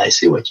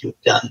see what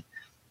you've done,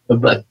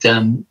 but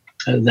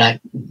that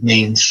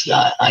means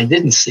I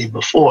didn't see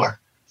before.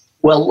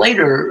 Well,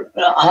 later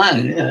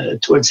on,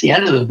 towards the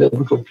end of the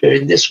biblical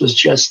period, this was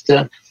just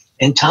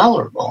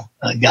intolerable.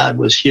 God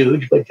was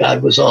huge, but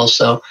God was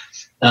also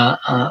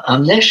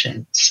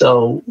omniscient.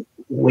 So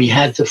we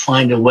had to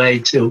find a way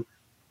to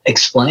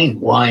explain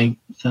why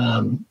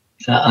an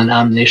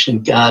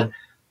omniscient God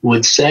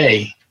would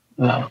say,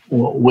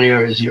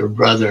 where is your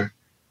brother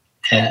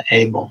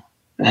Abel?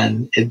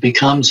 And it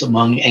becomes,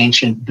 among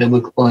ancient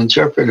biblical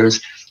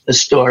interpreters, a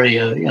story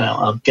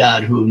of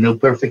God who knew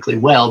perfectly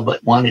well,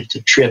 but wanted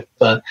to trip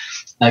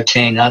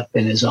Cain up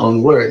in his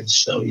own words.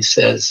 So he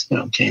says,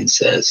 Cain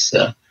says,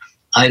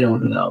 I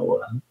don't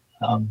know,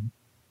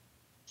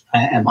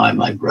 am I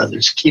my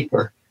brother's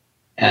keeper?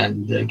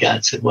 And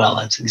God said, well,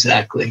 that's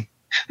exactly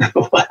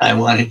what I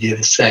wanted you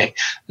to say.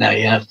 Now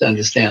you have to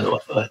understand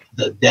what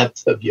the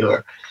depth of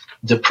your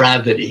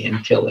depravity in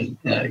killing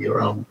your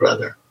own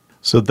brother.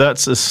 So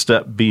that's a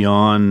step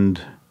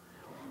beyond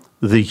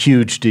the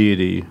huge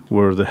deity,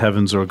 where the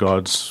heavens are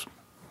God's,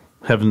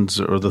 heavens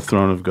are the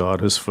throne of God,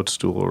 his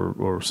footstool,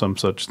 or some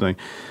such thing,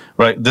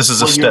 right? This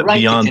is a step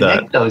beyond that. You're right to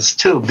connect those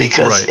two,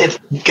 because if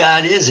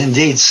God is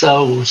indeed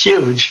so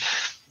huge,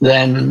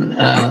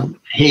 then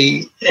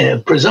he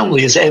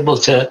presumably is able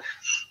to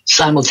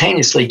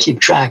simultaneously keep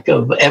track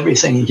of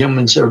everything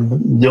humans are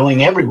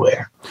doing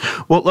everywhere.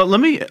 Well, let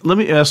me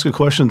ask a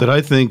question that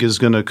I think is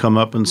going to come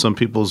up in some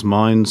people's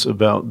minds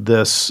about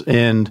this,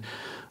 and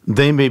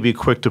they may be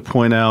quick to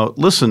point out,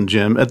 listen,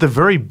 Jim, at the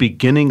very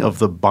beginning of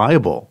the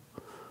Bible,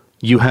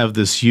 you have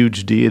this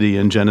huge deity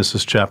in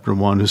Genesis chapter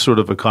 1 who's sort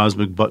of a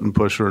cosmic button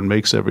pusher and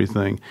makes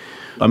everything.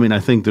 I mean, I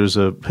think there's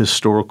a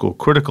historical,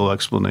 critical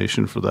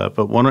explanation for that,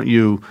 but why don't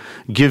you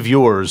give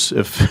yours,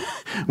 if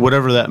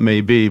whatever that may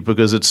be,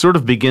 because it sort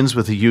of begins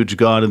with a huge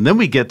God, and then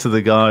we get to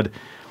the God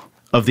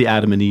of the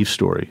Adam and Eve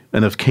story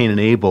and of Cain and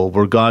Abel,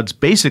 where God's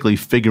basically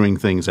figuring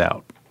things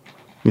out.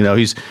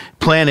 He's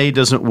plan A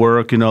doesn't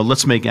work.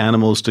 Let's make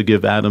animals to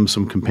give Adam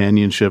some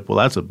companionship. Well,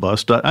 that's a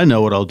bust. I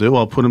know what I'll do.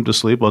 I'll put him to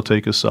sleep. I'll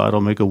take his side.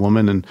 I'll make a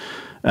woman. And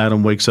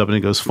Adam wakes up and he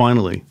goes,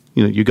 finally,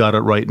 you got it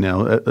right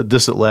now.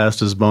 This at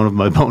last is bone of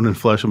my bone and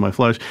flesh of my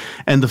flesh.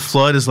 And the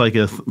flood is like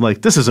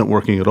this isn't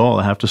working at all.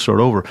 I have to start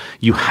over.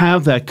 You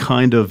have that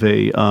kind of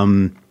a,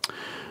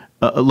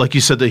 like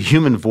you said, the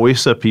human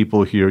voice that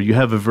people hear. You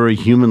have a very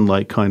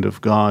human-like kind of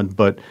God,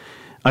 but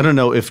I don't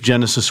know if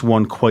Genesis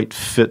 1 quite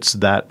fits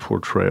that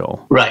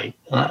portrayal. Right.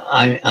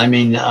 I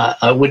mean,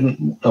 I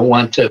wouldn't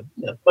want to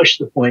push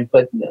the point,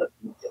 but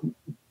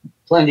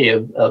plenty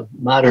of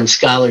modern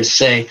scholars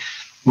say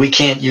we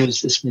can't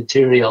use this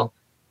material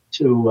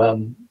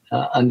to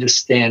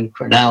understand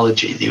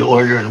chronology. The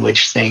order in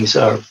which things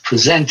are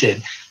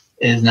presented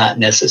is not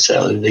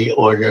necessarily the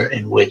order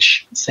in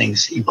which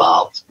things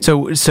evolved.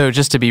 So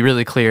just to be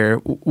really clear,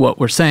 what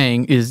we're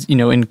saying is,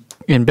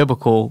 in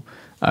biblical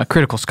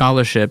critical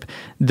scholarship,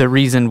 the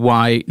reason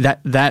why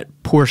that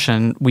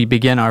portion we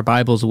begin our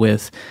Bibles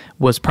with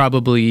was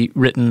probably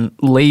written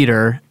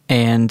later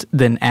and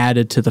then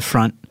added to the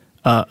front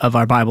of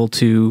our Bible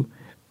to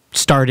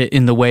start it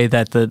in the way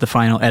that the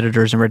final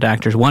editors and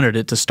redactors wanted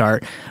it to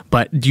start.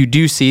 But you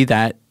do see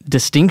that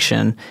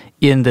distinction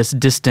in this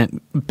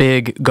distant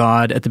big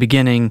God at the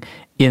beginning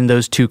in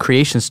those two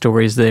creation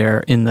stories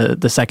there in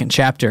the second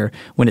chapter.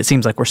 When it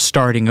seems like we're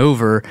starting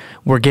over,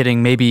 we're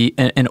getting maybe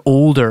an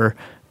older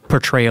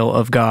portrayal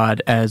of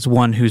God as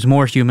one who's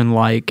more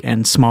human-like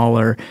and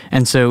smaller.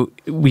 And so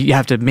we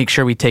have to make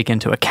sure we take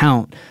into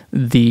account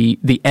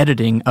the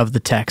editing of the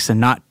text and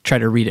not try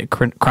to read it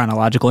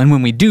chronological. And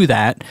when we do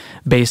that,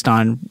 based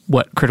on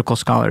what critical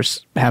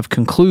scholars have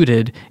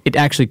concluded, it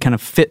actually kind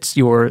of fits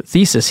your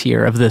thesis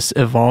here of this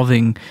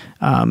evolving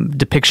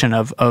depiction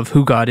of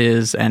who God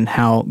is and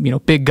how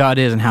big God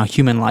is and how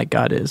human-like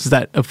God is. Is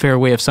that a fair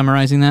way of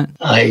summarizing that?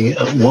 I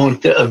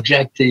won't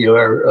object to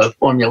your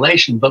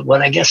formulation, but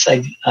what I guess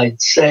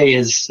I'd say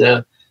is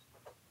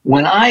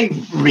when I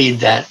read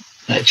that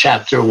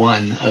chapter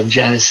 1 of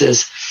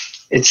Genesis,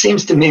 it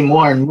seems to me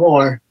more and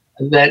more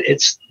that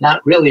it's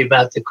not really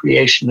about the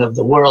creation of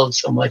the world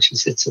so much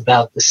as it's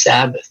about the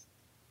Sabbath.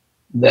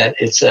 That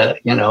it's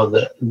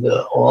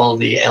all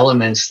the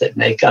elements that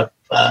make up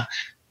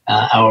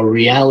our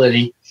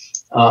reality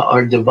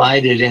are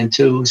divided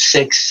into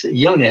 6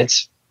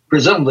 units,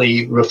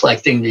 presumably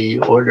reflecting the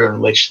order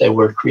in which they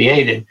were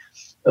created.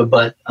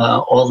 But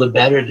all the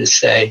better to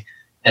say,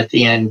 at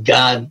the end,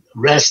 God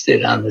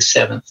rested on the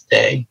 7th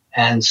day,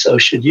 and so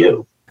should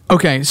you.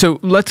 Okay, so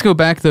let's go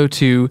back, though,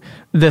 to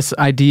this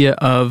idea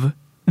of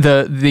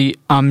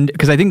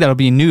because I think that'll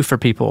be new for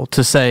people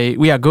to say,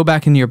 go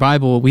back into your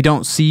Bible. We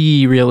don't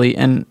see really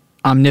an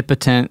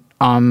omnipotent,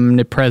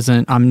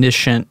 omnipresent,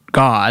 omniscient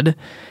God.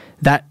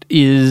 That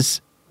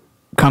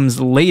comes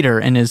later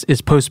and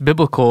is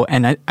post-biblical.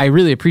 And I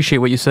really appreciate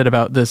what you said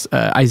about this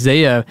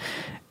Isaiah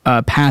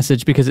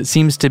passage, because it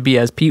seems to be,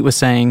 as Pete was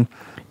saying,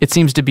 it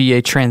seems to be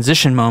a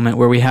transition moment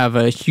where we have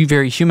a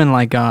very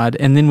human-like God,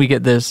 and then we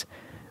get this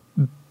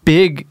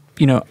big,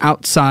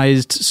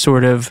 outsized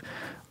sort of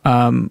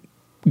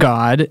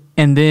God,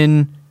 and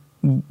then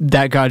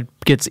that God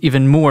gets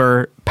even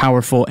more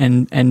powerful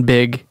and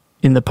big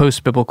in the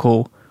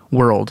post-biblical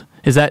world.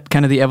 Is that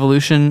kind of the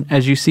evolution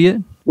as you see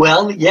it?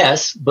 Well,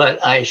 yes,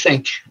 but I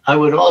think I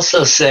would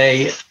also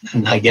say,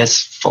 and I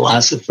guess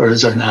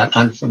philosophers are not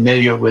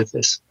unfamiliar with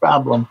this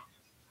problem,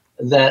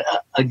 that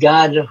a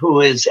God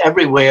who is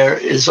everywhere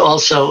is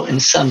also, in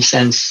some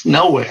sense,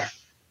 nowhere.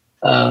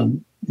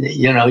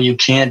 You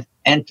can't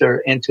enter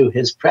into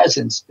his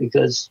presence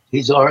because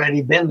he's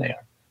already been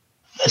there.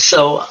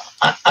 So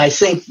I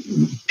think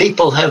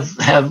people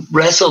have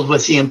wrestled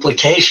with the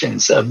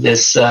implications of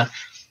this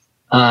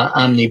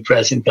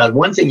omnipresent God.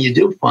 One thing you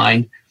do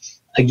find,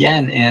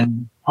 again,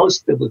 in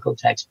post-biblical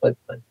texts, but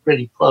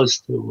pretty close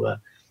to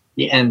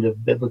the end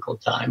of biblical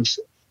times,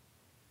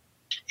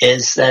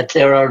 is that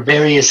there are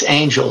various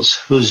angels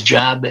whose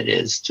job it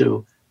is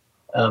to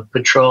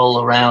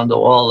patrol around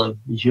all of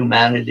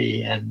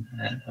humanity and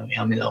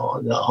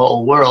the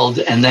whole world,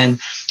 and then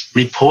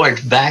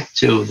report back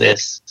to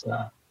this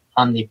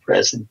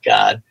omnipresent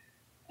God.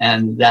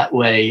 And that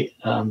way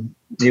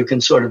you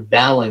can sort of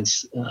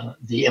balance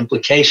the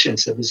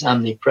implications of his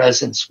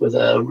omnipresence with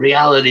a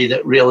reality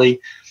that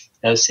really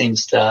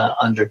seems to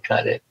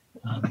undercut it.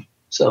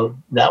 So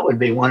that would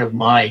be one of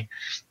my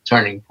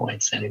turning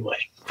points anyway.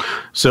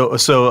 So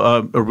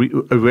a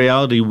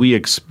reality we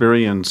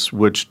experience,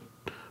 which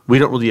we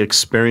don't really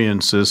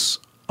experience this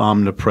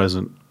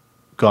omnipresent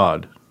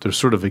God. There's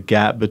sort of a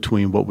gap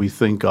between what we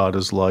think God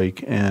is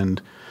like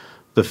and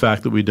the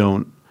fact that we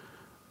don't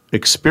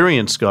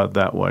experience God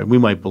that way. We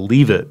might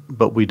believe it,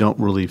 but we don't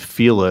really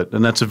feel it.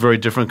 And that's a very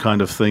different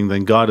kind of thing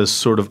than God is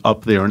sort of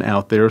up there and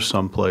out there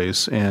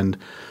someplace and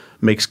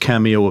makes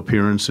cameo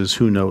appearances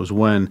who knows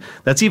when.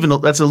 That's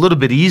a little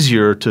bit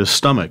easier to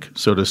stomach,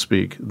 so to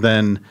speak,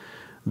 than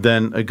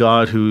a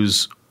God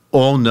who's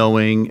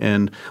all-knowing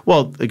and,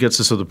 well, it gets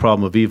us to the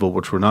problem of evil,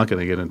 which we're not going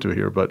to get into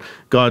here, but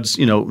God's,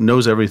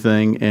 knows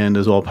everything and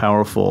is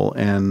all-powerful,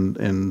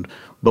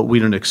 but we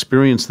don't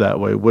experience that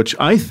way, which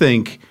I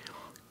think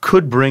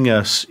could bring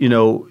us,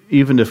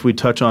 even if we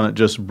touch on it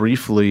just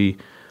briefly,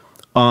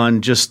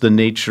 on just the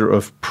nature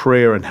of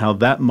prayer and how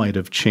that might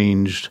have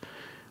changed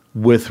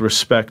with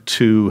respect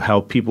to how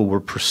people were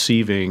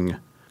perceiving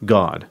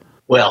God.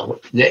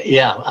 Well,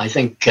 yeah, I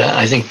think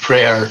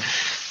prayer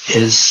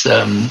is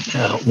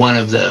one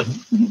of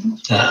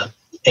the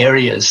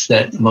areas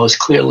that most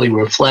clearly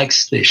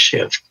reflects this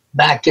shift.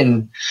 Back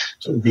in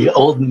the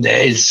olden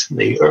days,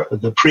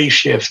 the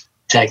pre-shift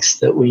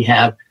text that we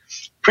have,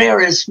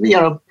 prayer is,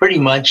 pretty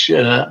much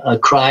a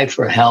cry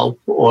for help,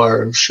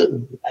 or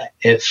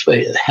if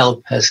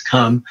help has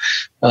come,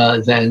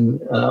 then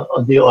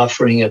the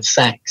offering of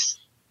thanks.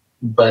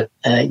 But,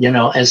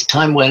 as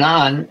time went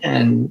on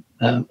and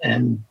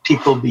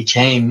people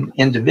became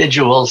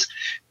individuals,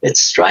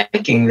 it's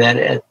striking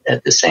that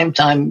at the same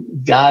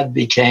time, God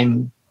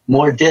became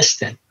more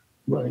distant.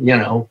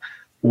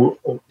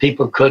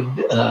 People could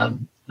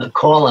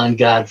call on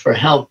God for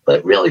help,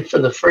 but really for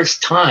the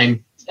first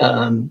time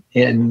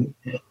in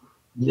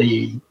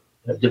the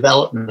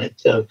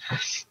development of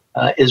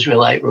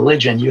Israelite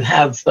religion, you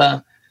have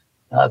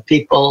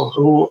people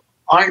who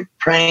aren't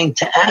praying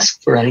to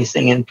ask for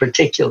anything in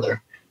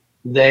particular.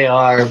 They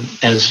are,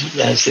 as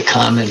the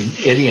common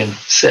idiom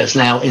says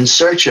now, in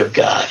search of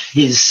God.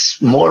 He's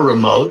more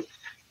remote,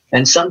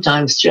 and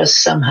sometimes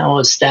just somehow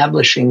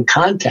establishing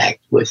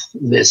contact with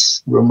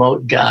this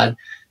remote God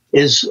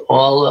is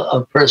all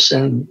a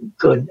person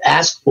could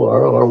ask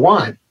for or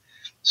want.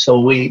 So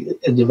we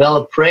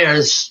develop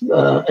prayers,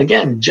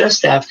 again,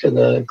 just after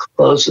the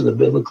close of the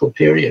biblical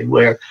period,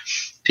 where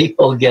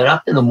people get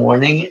up in the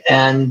morning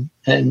and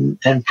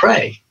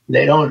pray.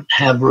 They don't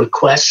have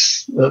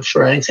requests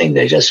for anything.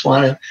 They just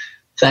want to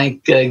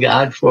thank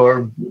God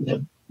for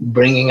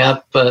bringing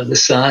up the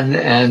sun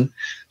and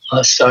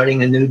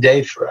starting a new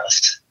day for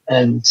us.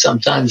 And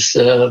sometimes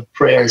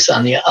prayers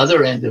on the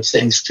other end of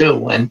things too,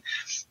 when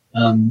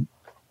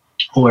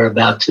we're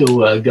about to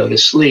go to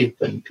sleep,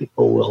 and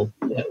people will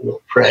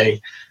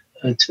pray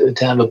to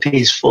have a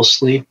peaceful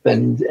sleep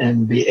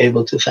and be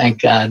able to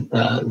thank God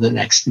the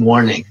next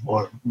morning,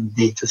 or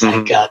indeed to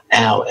thank God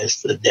now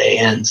as the day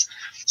ends.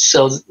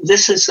 So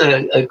this is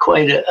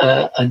quite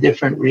a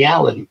different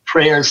reality.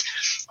 Prayers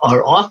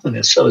are often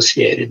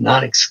associated,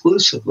 not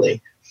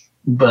exclusively,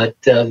 but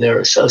they're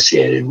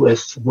associated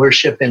with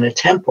worship in a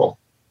temple.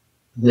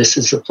 This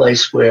is a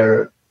place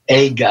where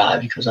a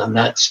God, because I'm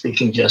not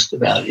speaking just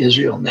about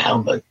Israel now,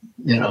 but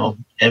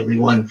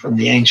everyone from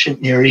the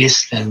ancient Near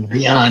East and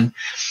beyond,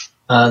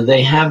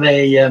 they have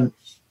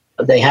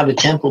a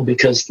temple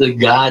because the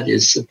God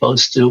is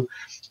supposed to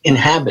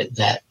inhabit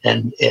that.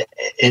 And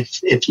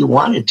if you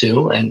wanted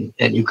to, and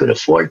you could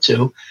afford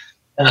to,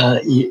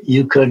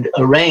 you could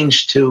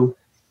arrange to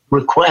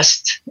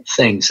request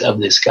things of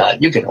this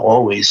God. You can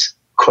always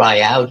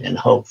cry out and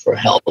hope for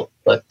help,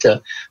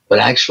 but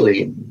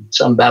actually, in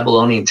some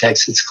Babylonian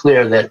texts, it's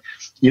clear that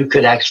you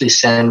could actually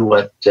send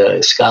what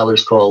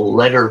scholars call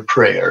letter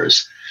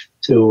prayers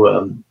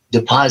to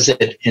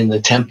deposit in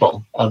the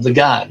temple of the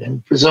god,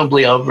 and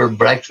presumably over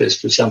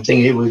breakfast or something,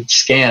 he would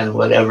scan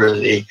whatever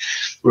the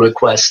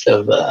request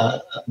of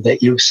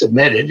that you've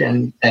submitted,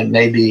 and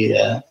maybe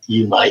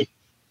you might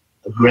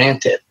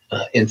grant it.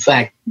 In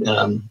fact,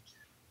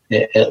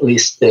 at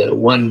least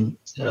one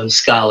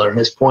scholar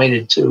has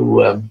pointed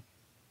to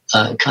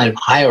a kind of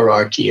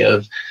hierarchy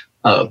of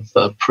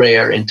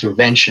prayer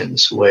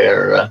interventions,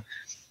 where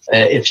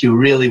if you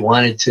really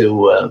wanted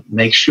to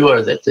make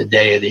sure that the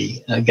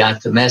deity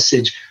got the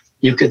message,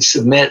 you could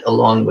submit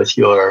along with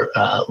your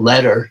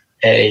letter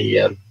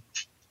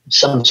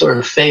some sort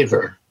of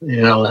favor,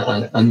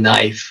 a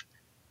knife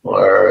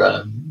or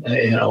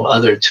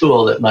other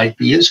tool that might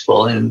be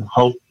useful, in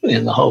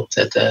the hope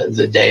that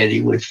the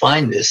deity would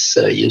find this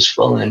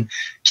useful and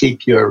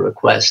keep your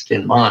request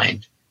in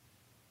mind.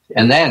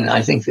 And then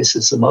I think this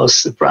is the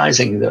most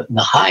surprising, the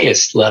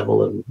highest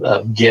level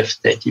of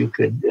gift that you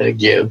could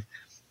give,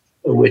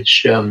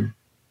 which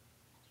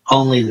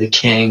only the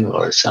king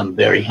or some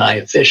very high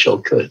official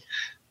could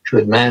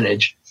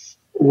manage,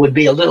 would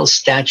be a little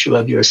statue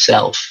of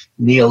yourself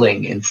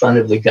kneeling in front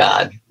of the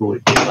god, who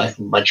would be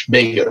much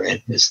bigger in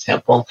his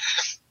temple,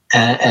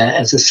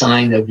 as a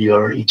sign of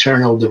your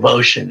eternal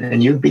devotion.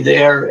 And you'd be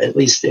there, at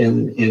least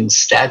in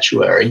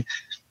statuary,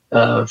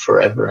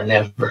 forever and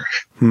ever.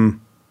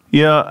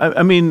 Yeah,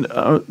 I mean,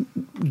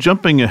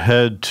 jumping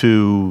ahead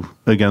to,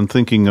 again,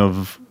 thinking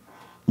of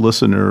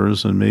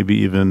listeners and maybe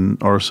even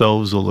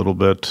ourselves a little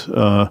bit,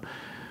 I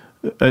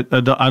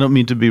don't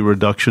mean to be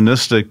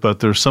reductionistic, but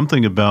there's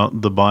something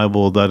about the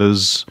Bible that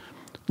is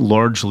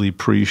largely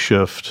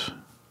pre-shift,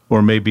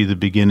 or maybe the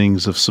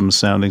beginnings of some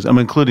soundings. I'm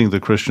including the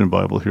Christian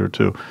Bible here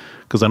too,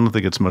 because I don't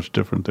think it's much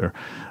different there.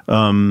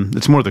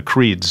 It's more the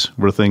creeds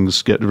where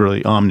things get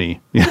really omni.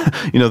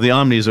 The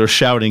omnis are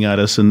shouting at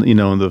us in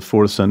the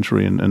 4th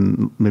century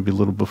and maybe a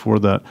little before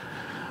that.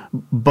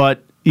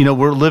 But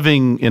we're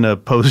living in a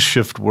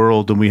post-shift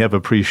world, and we have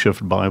a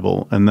pre-shift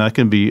Bible, and that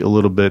can be a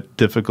little bit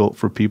difficult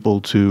for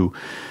people to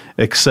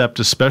accept,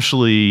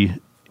 especially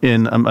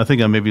I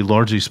think I may be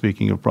largely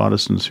speaking of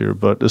Protestants here,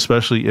 but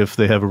especially if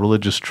they have a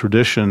religious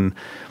tradition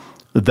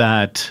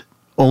that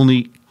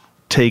only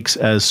takes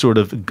as sort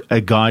of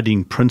a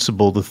guiding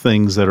principle the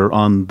things that are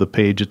on the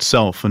page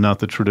itself and not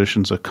the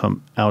traditions that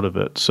come out of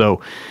it.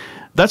 So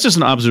that's just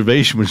an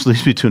observation, which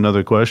leads me to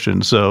another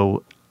question.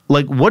 So,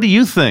 what do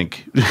you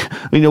think?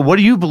 What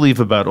do you believe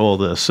about all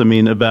this? I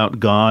mean,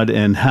 about God,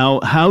 and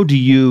how do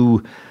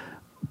you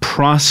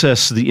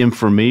process the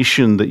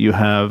information that you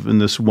have in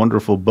this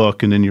wonderful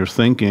book and in your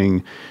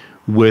thinking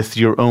with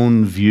your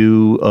own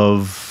view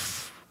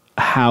of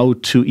how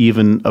to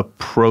even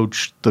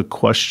approach the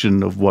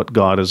question of what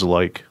God is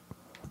like.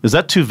 Is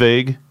that too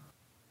vague?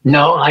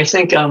 No, I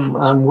think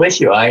I'm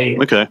with you.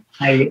 Okay.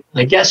 I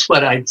guess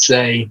what I'd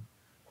say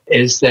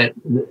is that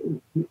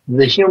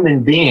the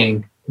human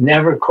being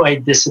never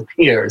quite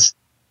disappears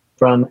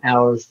from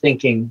our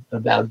thinking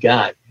about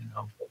God.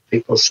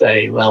 People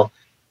say, well,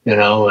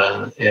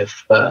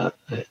 if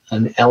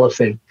an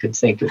elephant could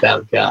think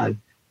about God,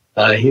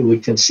 he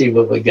would conceive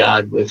of a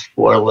God with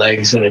 4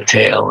 legs and a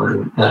tail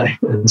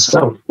and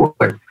so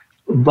forth.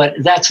 But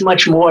that's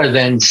much more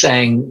than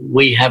saying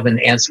we have an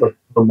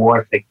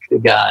anthropomorphic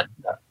God,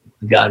 a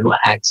God who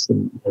acts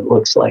and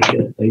looks like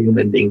a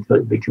human being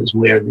could, because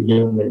we're the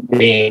human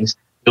beings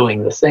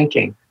doing the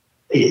thinking.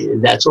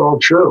 That's all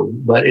true,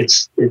 but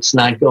it's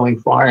not going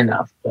far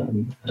enough.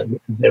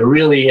 There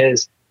really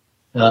is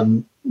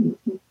no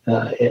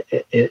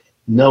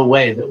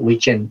way that we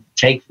can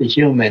take the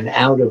human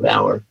out of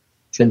our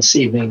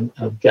conceiving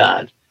of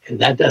God. And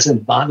that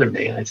doesn't bother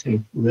me. I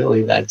think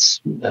really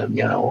that's,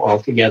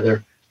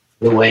 altogether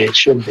the way it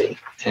should be.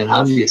 And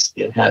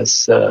obviously it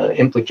has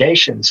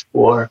implications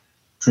for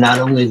not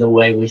only the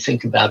way we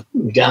think about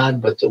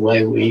God, but the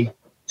way we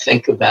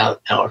think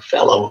about our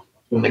fellow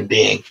human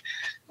being,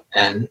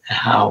 and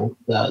how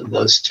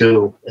those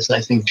two, as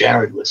I think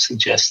Jared was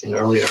suggesting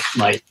earlier,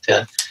 might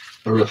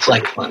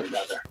reflect one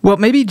another. Well,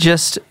 maybe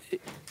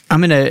I'm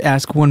going to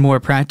ask one more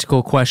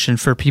practical question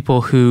for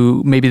people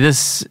who maybe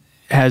this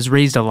has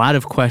raised a lot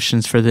of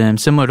questions for them,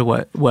 similar to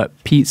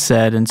what Pete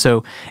said. And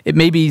so it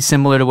may be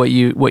similar to what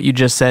you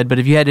just said, but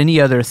if you had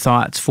any other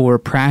thoughts for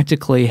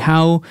practically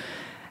how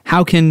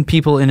can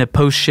people in a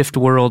post-shift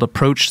world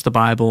approach the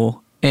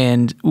Bible,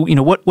 and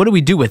what do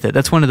we do with it?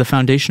 That's one of the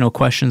foundational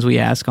questions we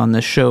ask on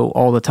this show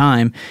all the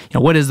time.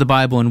 What is the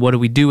Bible and what do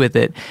we do with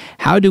it?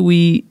 How do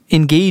we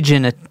engage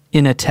in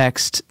a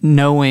text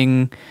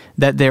knowing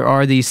that there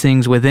are these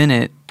things within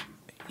it?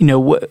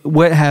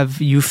 What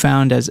have you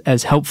found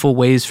as helpful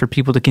ways for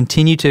people to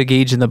continue to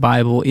engage in the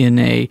Bible in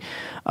a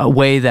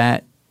way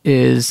that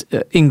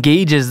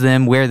engages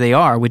them where they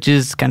are, which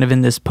is kind of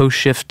in this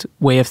post-shift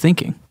way of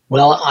thinking?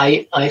 Well,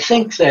 I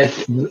think that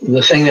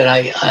the thing that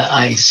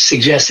I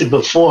suggested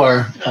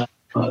before,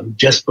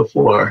 just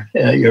before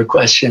your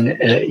question,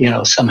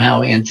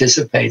 somehow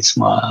anticipates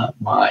my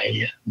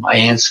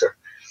answer.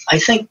 I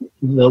think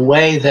the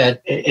way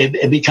that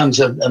it becomes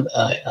a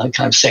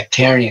kind of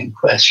sectarian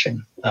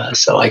question.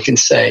 So I can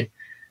say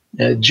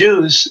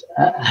Jews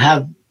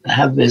have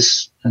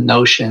this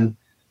notion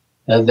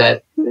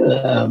that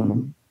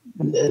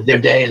their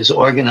day is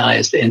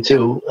organized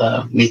into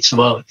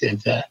mitzvot,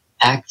 into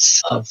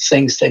acts of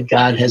things that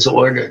God has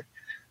ordered.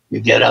 You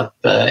get up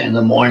in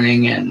the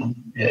morning and,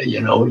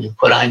 you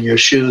put on your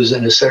shoes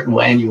in a certain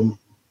way and you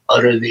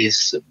utter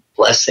these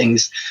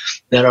blessings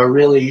that are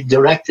really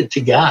directed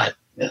to God,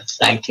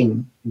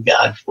 thanking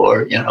God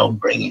for,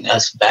 bringing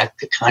us back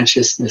to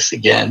consciousness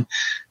again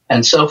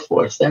and so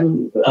forth.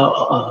 And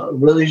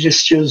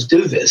religious Jews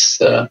do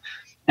this.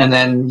 And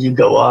then you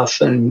go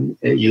off and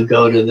you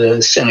go to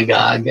the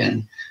synagogue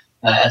and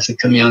as a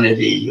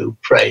community, you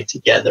pray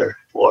together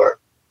for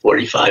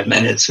 45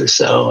 minutes or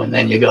so, and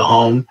then you go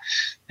home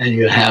and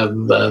you have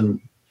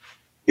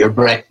your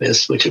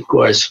breakfast, which of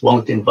course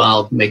won't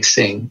involve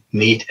mixing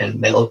meat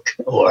and milk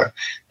or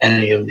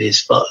any of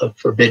these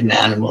forbidden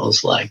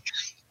animals like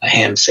a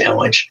ham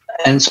sandwich,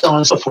 and so on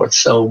and so forth.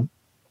 So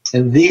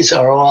these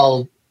are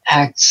all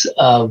acts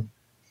of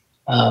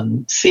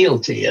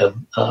fealty, of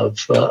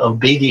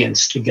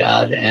obedience to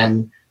God,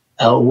 and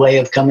a way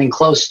of coming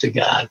close to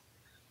God.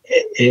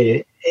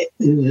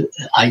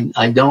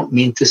 I don't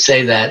mean to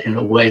say that in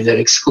a way that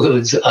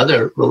excludes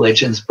other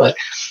religions, but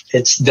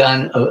it's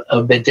done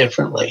a bit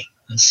differently.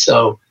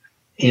 So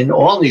in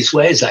all these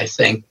ways, I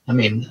think,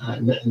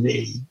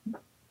 the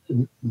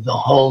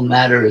whole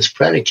matter is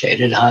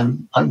predicated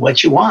on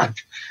what you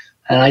want.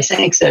 And I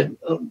think that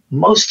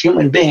most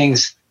human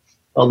beings,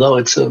 although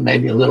it's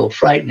maybe a little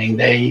frightening,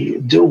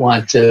 they do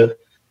want to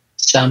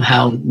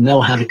somehow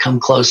know how to come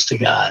close to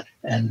God.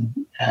 And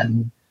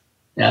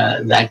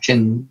that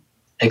can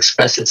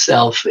express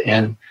itself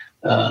in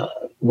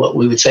what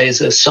we would say is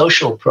a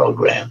social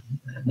program.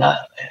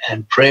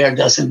 And prayer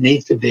doesn't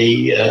need to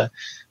be,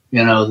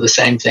 the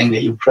same thing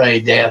that you pray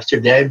day after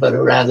day, but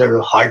a rather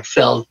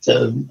heartfelt,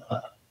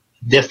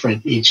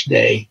 different each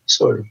day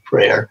sort of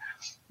prayer.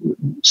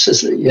 So,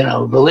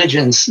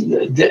 religions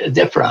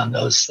differ on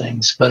those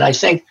things, but I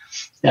think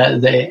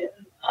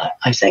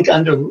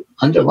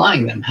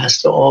underlying them has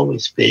to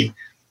always be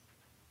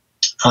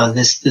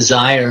this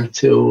desire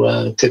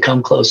to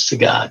come close to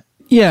God.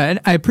 Yeah, and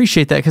I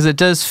appreciate that because it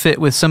does fit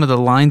with some of the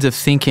lines of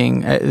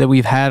thinking that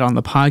we've had on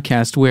the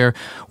podcast, where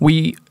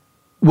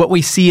what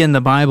we see in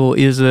the Bible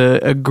is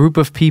a group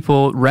of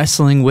people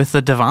wrestling with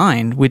the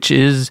divine, which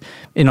is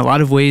in a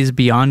lot of ways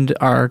beyond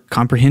our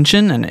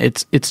comprehension, and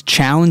it's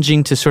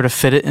challenging to sort of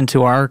fit it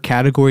into our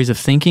categories of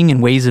thinking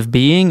and ways of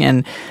being,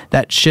 and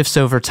that shifts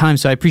over time.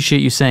 So I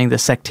appreciate you saying the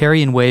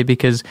sectarian way,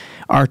 because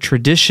our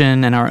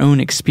tradition and our own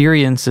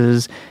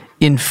experiences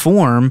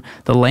inform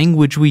the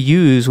language we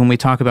use when we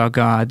talk about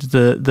God,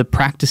 the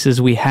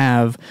practices we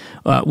have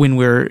when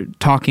we're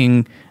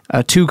talking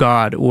to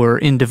God or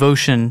in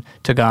devotion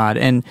to God.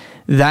 And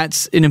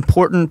that's an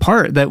important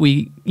part that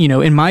we,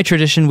 in my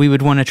tradition, we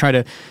would want to try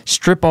to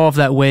strip all of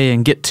that away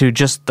and get to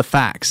just the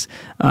facts.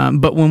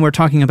 But when we're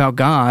talking about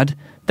God,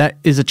 that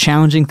is a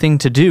challenging thing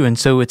to do. And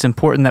so it's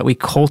important that we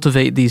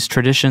cultivate these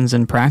traditions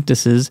and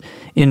practices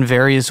in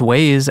various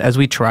ways as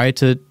we try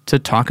to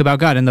talk about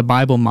God. And the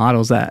Bible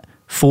models that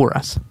for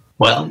us.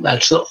 Well,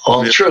 that's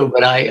all true.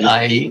 But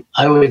I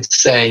would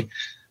say,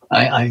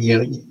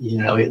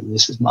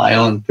 this is my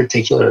own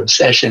particular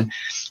obsession.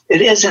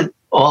 It isn't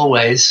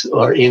always,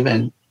 or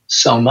even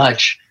so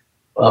much,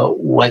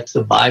 what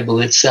the Bible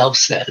itself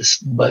says,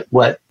 but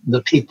what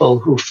the people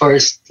who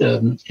first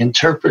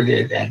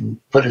interpreted and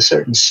put a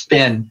certain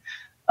spin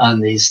on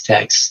these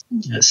texts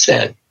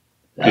said.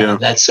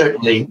 That's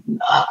certainly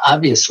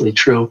obviously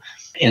true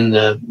in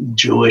the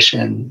Jewish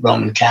and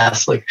Roman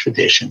Catholic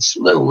traditions.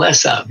 A little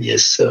less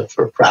obvious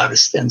for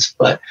Protestants,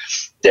 but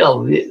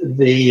still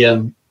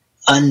the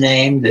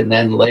unnamed and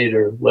then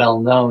later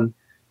well-known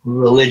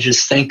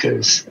religious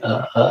thinkers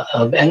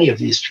of any of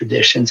these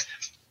traditions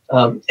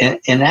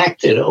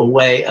enacted a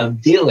way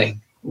of dealing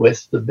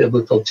with the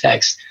biblical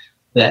text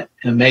that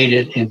made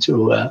it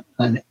into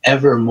an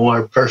ever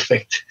more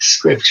perfect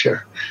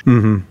scripture.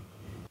 Mm-hmm.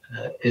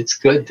 It's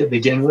good to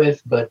begin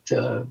with, but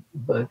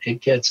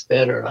it gets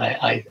better.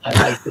 I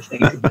like to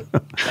think of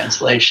the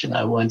translation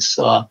I once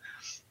saw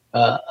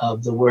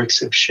of the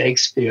works of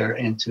Shakespeare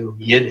into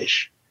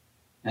Yiddish.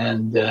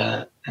 And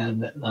on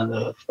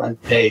the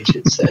front page,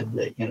 it said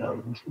that,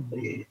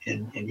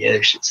 in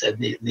Yiddish, it said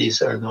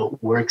these are the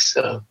works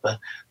of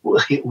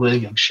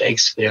William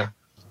Shakespeare,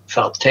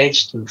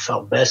 vertauscht und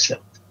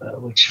verbessert,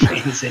 which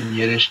means in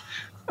Yiddish,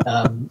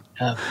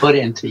 put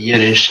into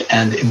Yiddish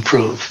and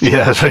improve.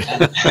 Yeah, right.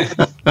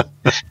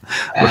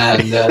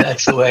 And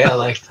that's the way I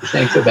like to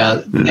think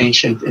about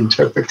ancient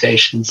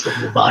interpretations of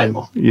the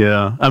Bible.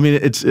 Yeah, I mean,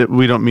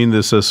 we don't mean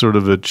this as sort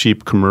of a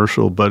cheap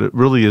commercial, but it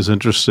really is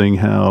interesting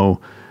how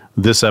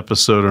this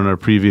episode and our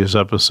previous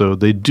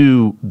episode,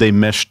 they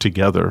mesh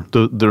together.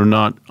 They're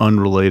not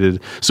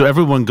unrelated. So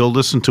everyone go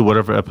listen to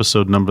whatever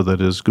episode number that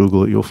is.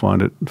 Google it. You'll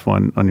find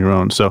on your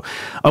own. So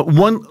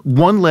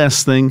one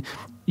last thing.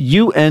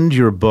 You end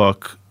your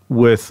book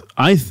with,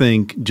 I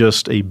think,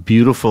 just a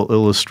beautiful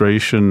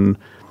illustration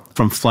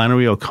from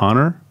Flannery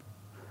O'Connor.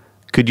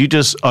 Could you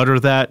just utter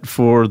that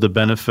for the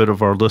benefit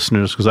of our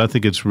listeners? Because I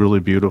think it's really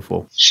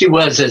beautiful. She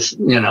was, as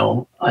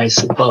I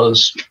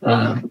suppose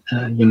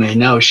you may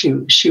know,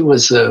 she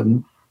was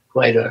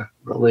quite a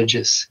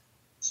religious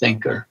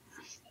thinker,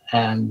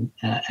 and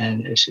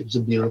she was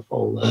a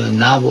beautiful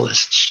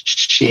novelist.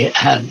 She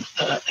had,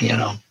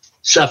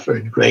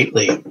 suffered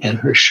greatly in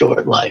her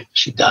short life.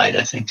 She died,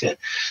 I think, at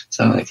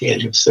something like the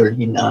age of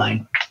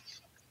 39.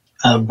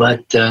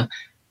 But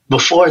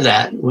before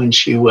that, when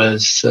she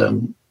was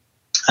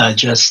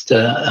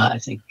I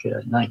think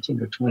 19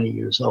 or 20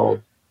 years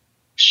old,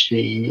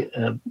 she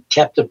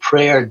kept a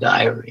prayer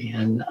diary,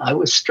 and I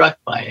was struck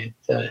by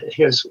it.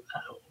 Here's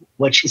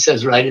what she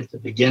says right at the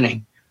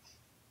beginning.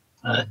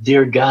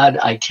 Dear God,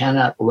 I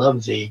cannot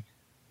love thee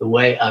the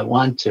way I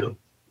want to.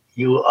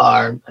 You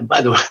are, and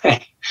by the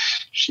way,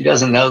 she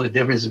doesn't know the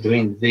difference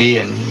between thee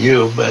and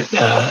you, but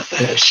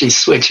she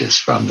switches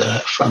from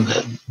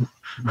the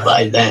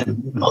by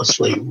then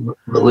mostly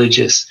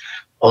religious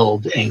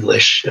Old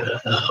English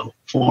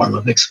form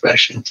of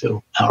expression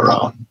to our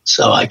own.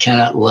 So I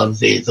cannot love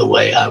thee the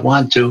way I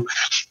want to.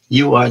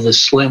 You are the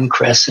slim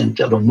crescent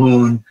of a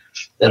moon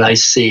that I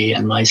see,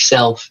 and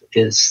myself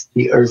is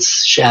the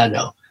earth's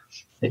shadow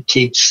that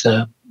keeps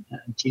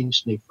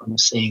me from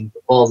seeing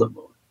all the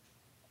moon.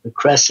 The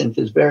crescent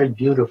is very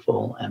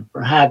beautiful, and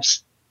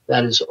perhaps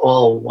that is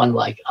all one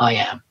like I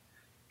am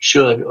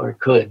should or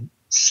could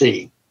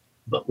see.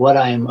 But what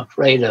I am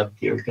afraid of,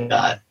 dear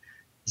God,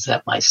 is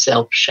that my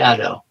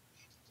self-shadow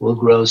will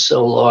grow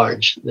so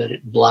large that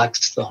it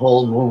blocks the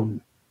whole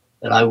moon,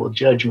 that I will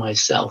judge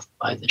myself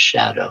by the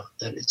shadow,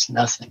 that it's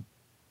nothing.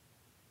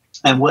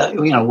 And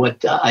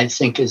what I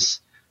think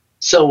is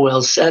so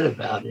well said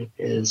about it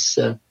is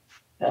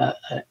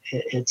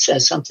it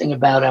says something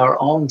about our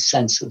own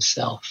sense of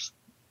self.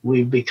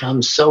 We've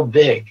become so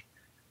big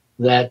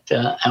that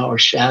our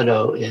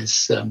shadow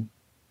is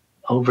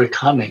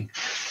overcoming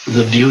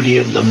the beauty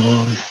of the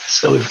moon.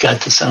 So we've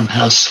got to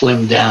somehow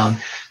slim down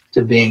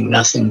to being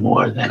nothing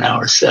more than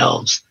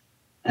ourselves.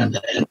 And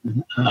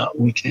then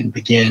we can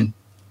begin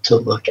to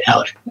look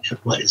out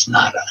at what is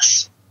not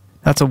us.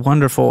 That's a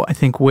wonderful, I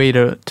think, way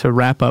to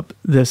wrap up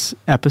this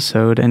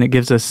episode, and it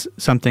gives us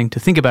something to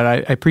think about. I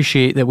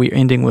appreciate that we're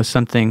ending with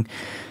something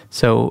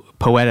so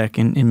poetic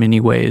in many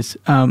ways.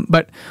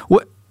 But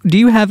do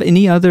you have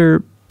any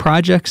other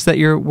projects that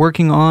you're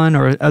working on,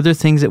 or other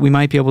things that we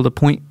might be able to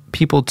point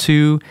people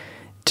to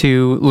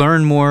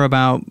learn more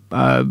about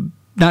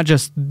not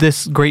just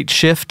this great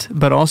shift,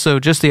 but also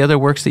just the other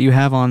works that you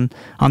have on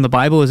the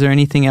Bible? Is there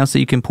anything else that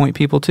you can point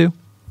people to?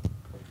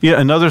 Yeah,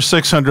 another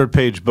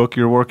 600-page book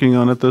you're working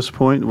on at this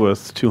point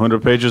with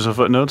 200 pages of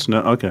footnotes?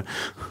 No? Okay.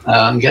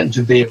 I'm getting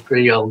to be a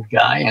pretty old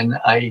guy, and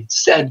I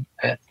said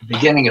at the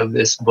beginning of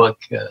this book,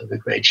 The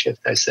Great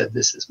Shift, I said,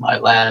 this is my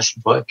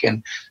last book,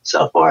 and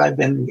so far I've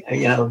been,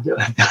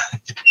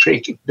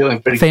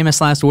 doing pretty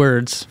Famous last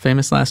words.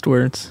 Famous last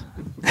words.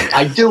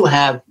 I do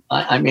have,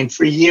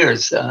 for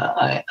years,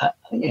 I've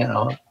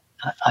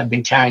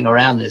been carrying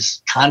around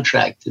this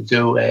contract to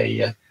do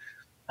a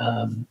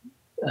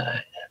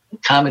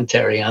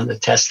commentary on the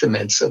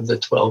testaments of the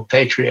 12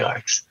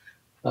 patriarchs,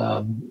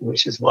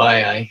 which is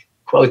why I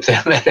quote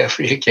them at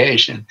every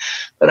occasion.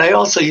 But I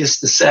also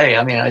used to say,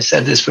 I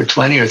said this for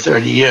 20 or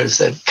 30 years,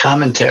 that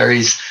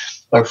commentaries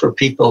are for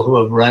people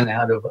who have run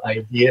out of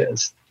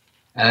ideas.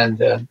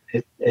 And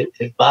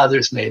it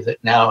bothers me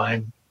that now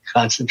I'm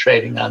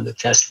concentrating on the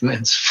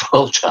testaments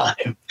full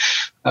time.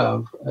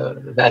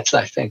 That's,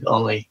 I think, the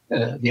only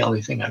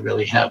thing I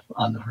really have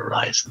on the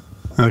horizon.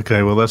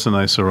 Okay, well, that's a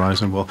nice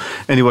horizon. Well,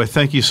 anyway,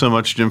 thank you so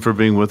much, Jim, for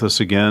being with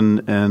us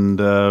again. And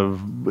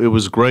it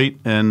was great,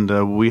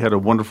 and we had a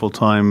wonderful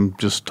time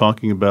just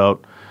talking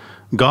about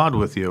God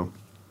with you.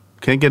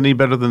 Can't get any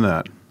better than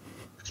that.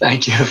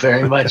 Thank you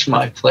very much.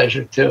 My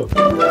pleasure, too.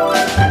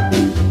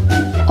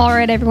 All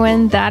right,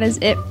 everyone, that is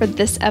it for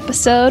this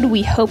episode.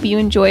 We hope you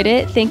enjoyed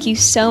it. Thank you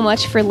so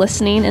much for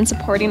listening and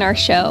supporting our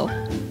show.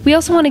 We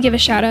also want to give a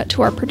shout out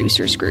to our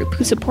producers group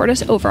who support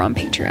us over on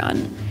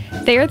Patreon.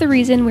 They are the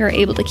reason we are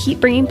able to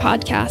keep bringing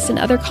podcasts and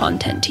other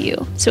content to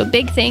you. So a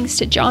big thanks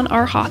to John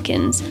R.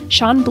 Hawkins,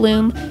 Sean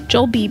Bloom,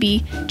 Joel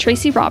Beebe,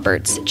 Tracy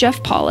Roberts,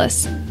 Jeff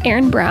Paulus,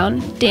 Aaron Brown,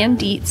 Dan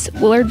Dietz,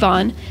 Willard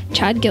Vaughn,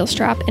 Chad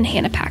Gilstrap, and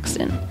Hannah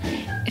Paxton.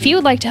 If you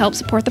would like to help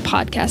support the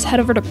podcast, head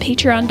over to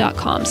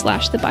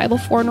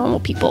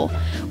patreon.com/thebiblefornormalpeople,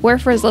 where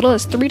for as little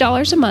as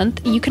 $3 a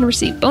month, you can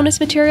receive bonus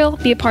material,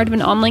 be a part of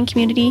an online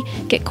community,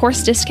 get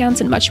course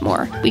discounts, and much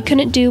more. We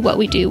couldn't do what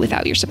we do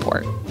without your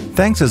support.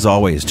 Thanks as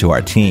always to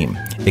our team.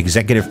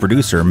 Executive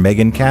producer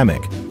Megan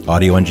Kamick,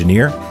 audio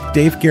engineer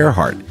Dave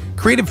Gerhardt,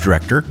 creative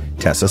director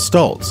Tessa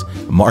Stoltz,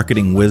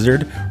 marketing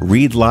wizard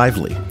Reed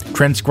Lively,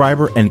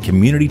 transcriber and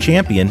community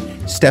champion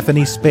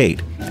Stephanie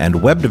Spate,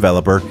 and web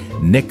developer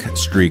Nick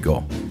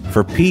Striegel.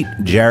 For Pete,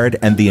 Jared,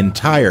 and the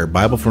entire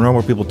Bible for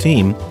Normal People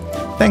team,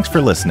 thanks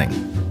for listening.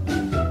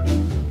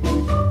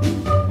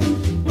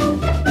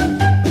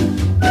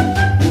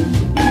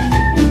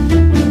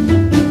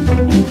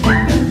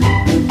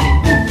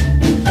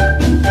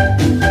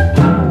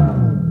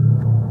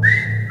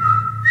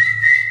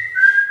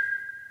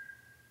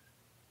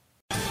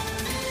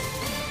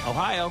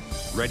 Ohio,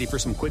 ready for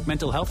some quick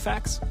mental health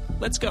facts?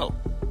 Let's go.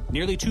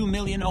 Nearly 2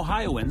 million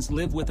Ohioans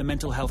live with a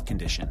mental health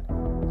condition.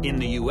 In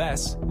the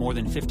U.S., more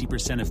than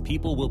 50% of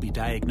people will be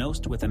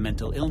diagnosed with a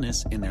mental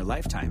illness in their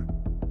lifetime.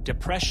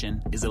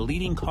 Depression is a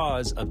leading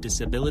cause of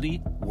disability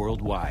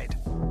worldwide.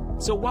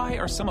 So why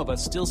are some of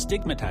us still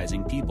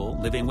stigmatizing people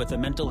living with a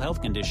mental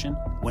health condition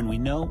when we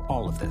know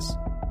all of this?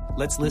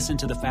 Let's listen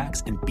to the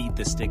facts and beat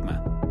the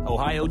stigma.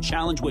 Ohio,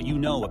 challenge what you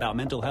know about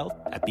mental health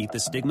at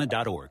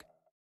beatthestigma.org.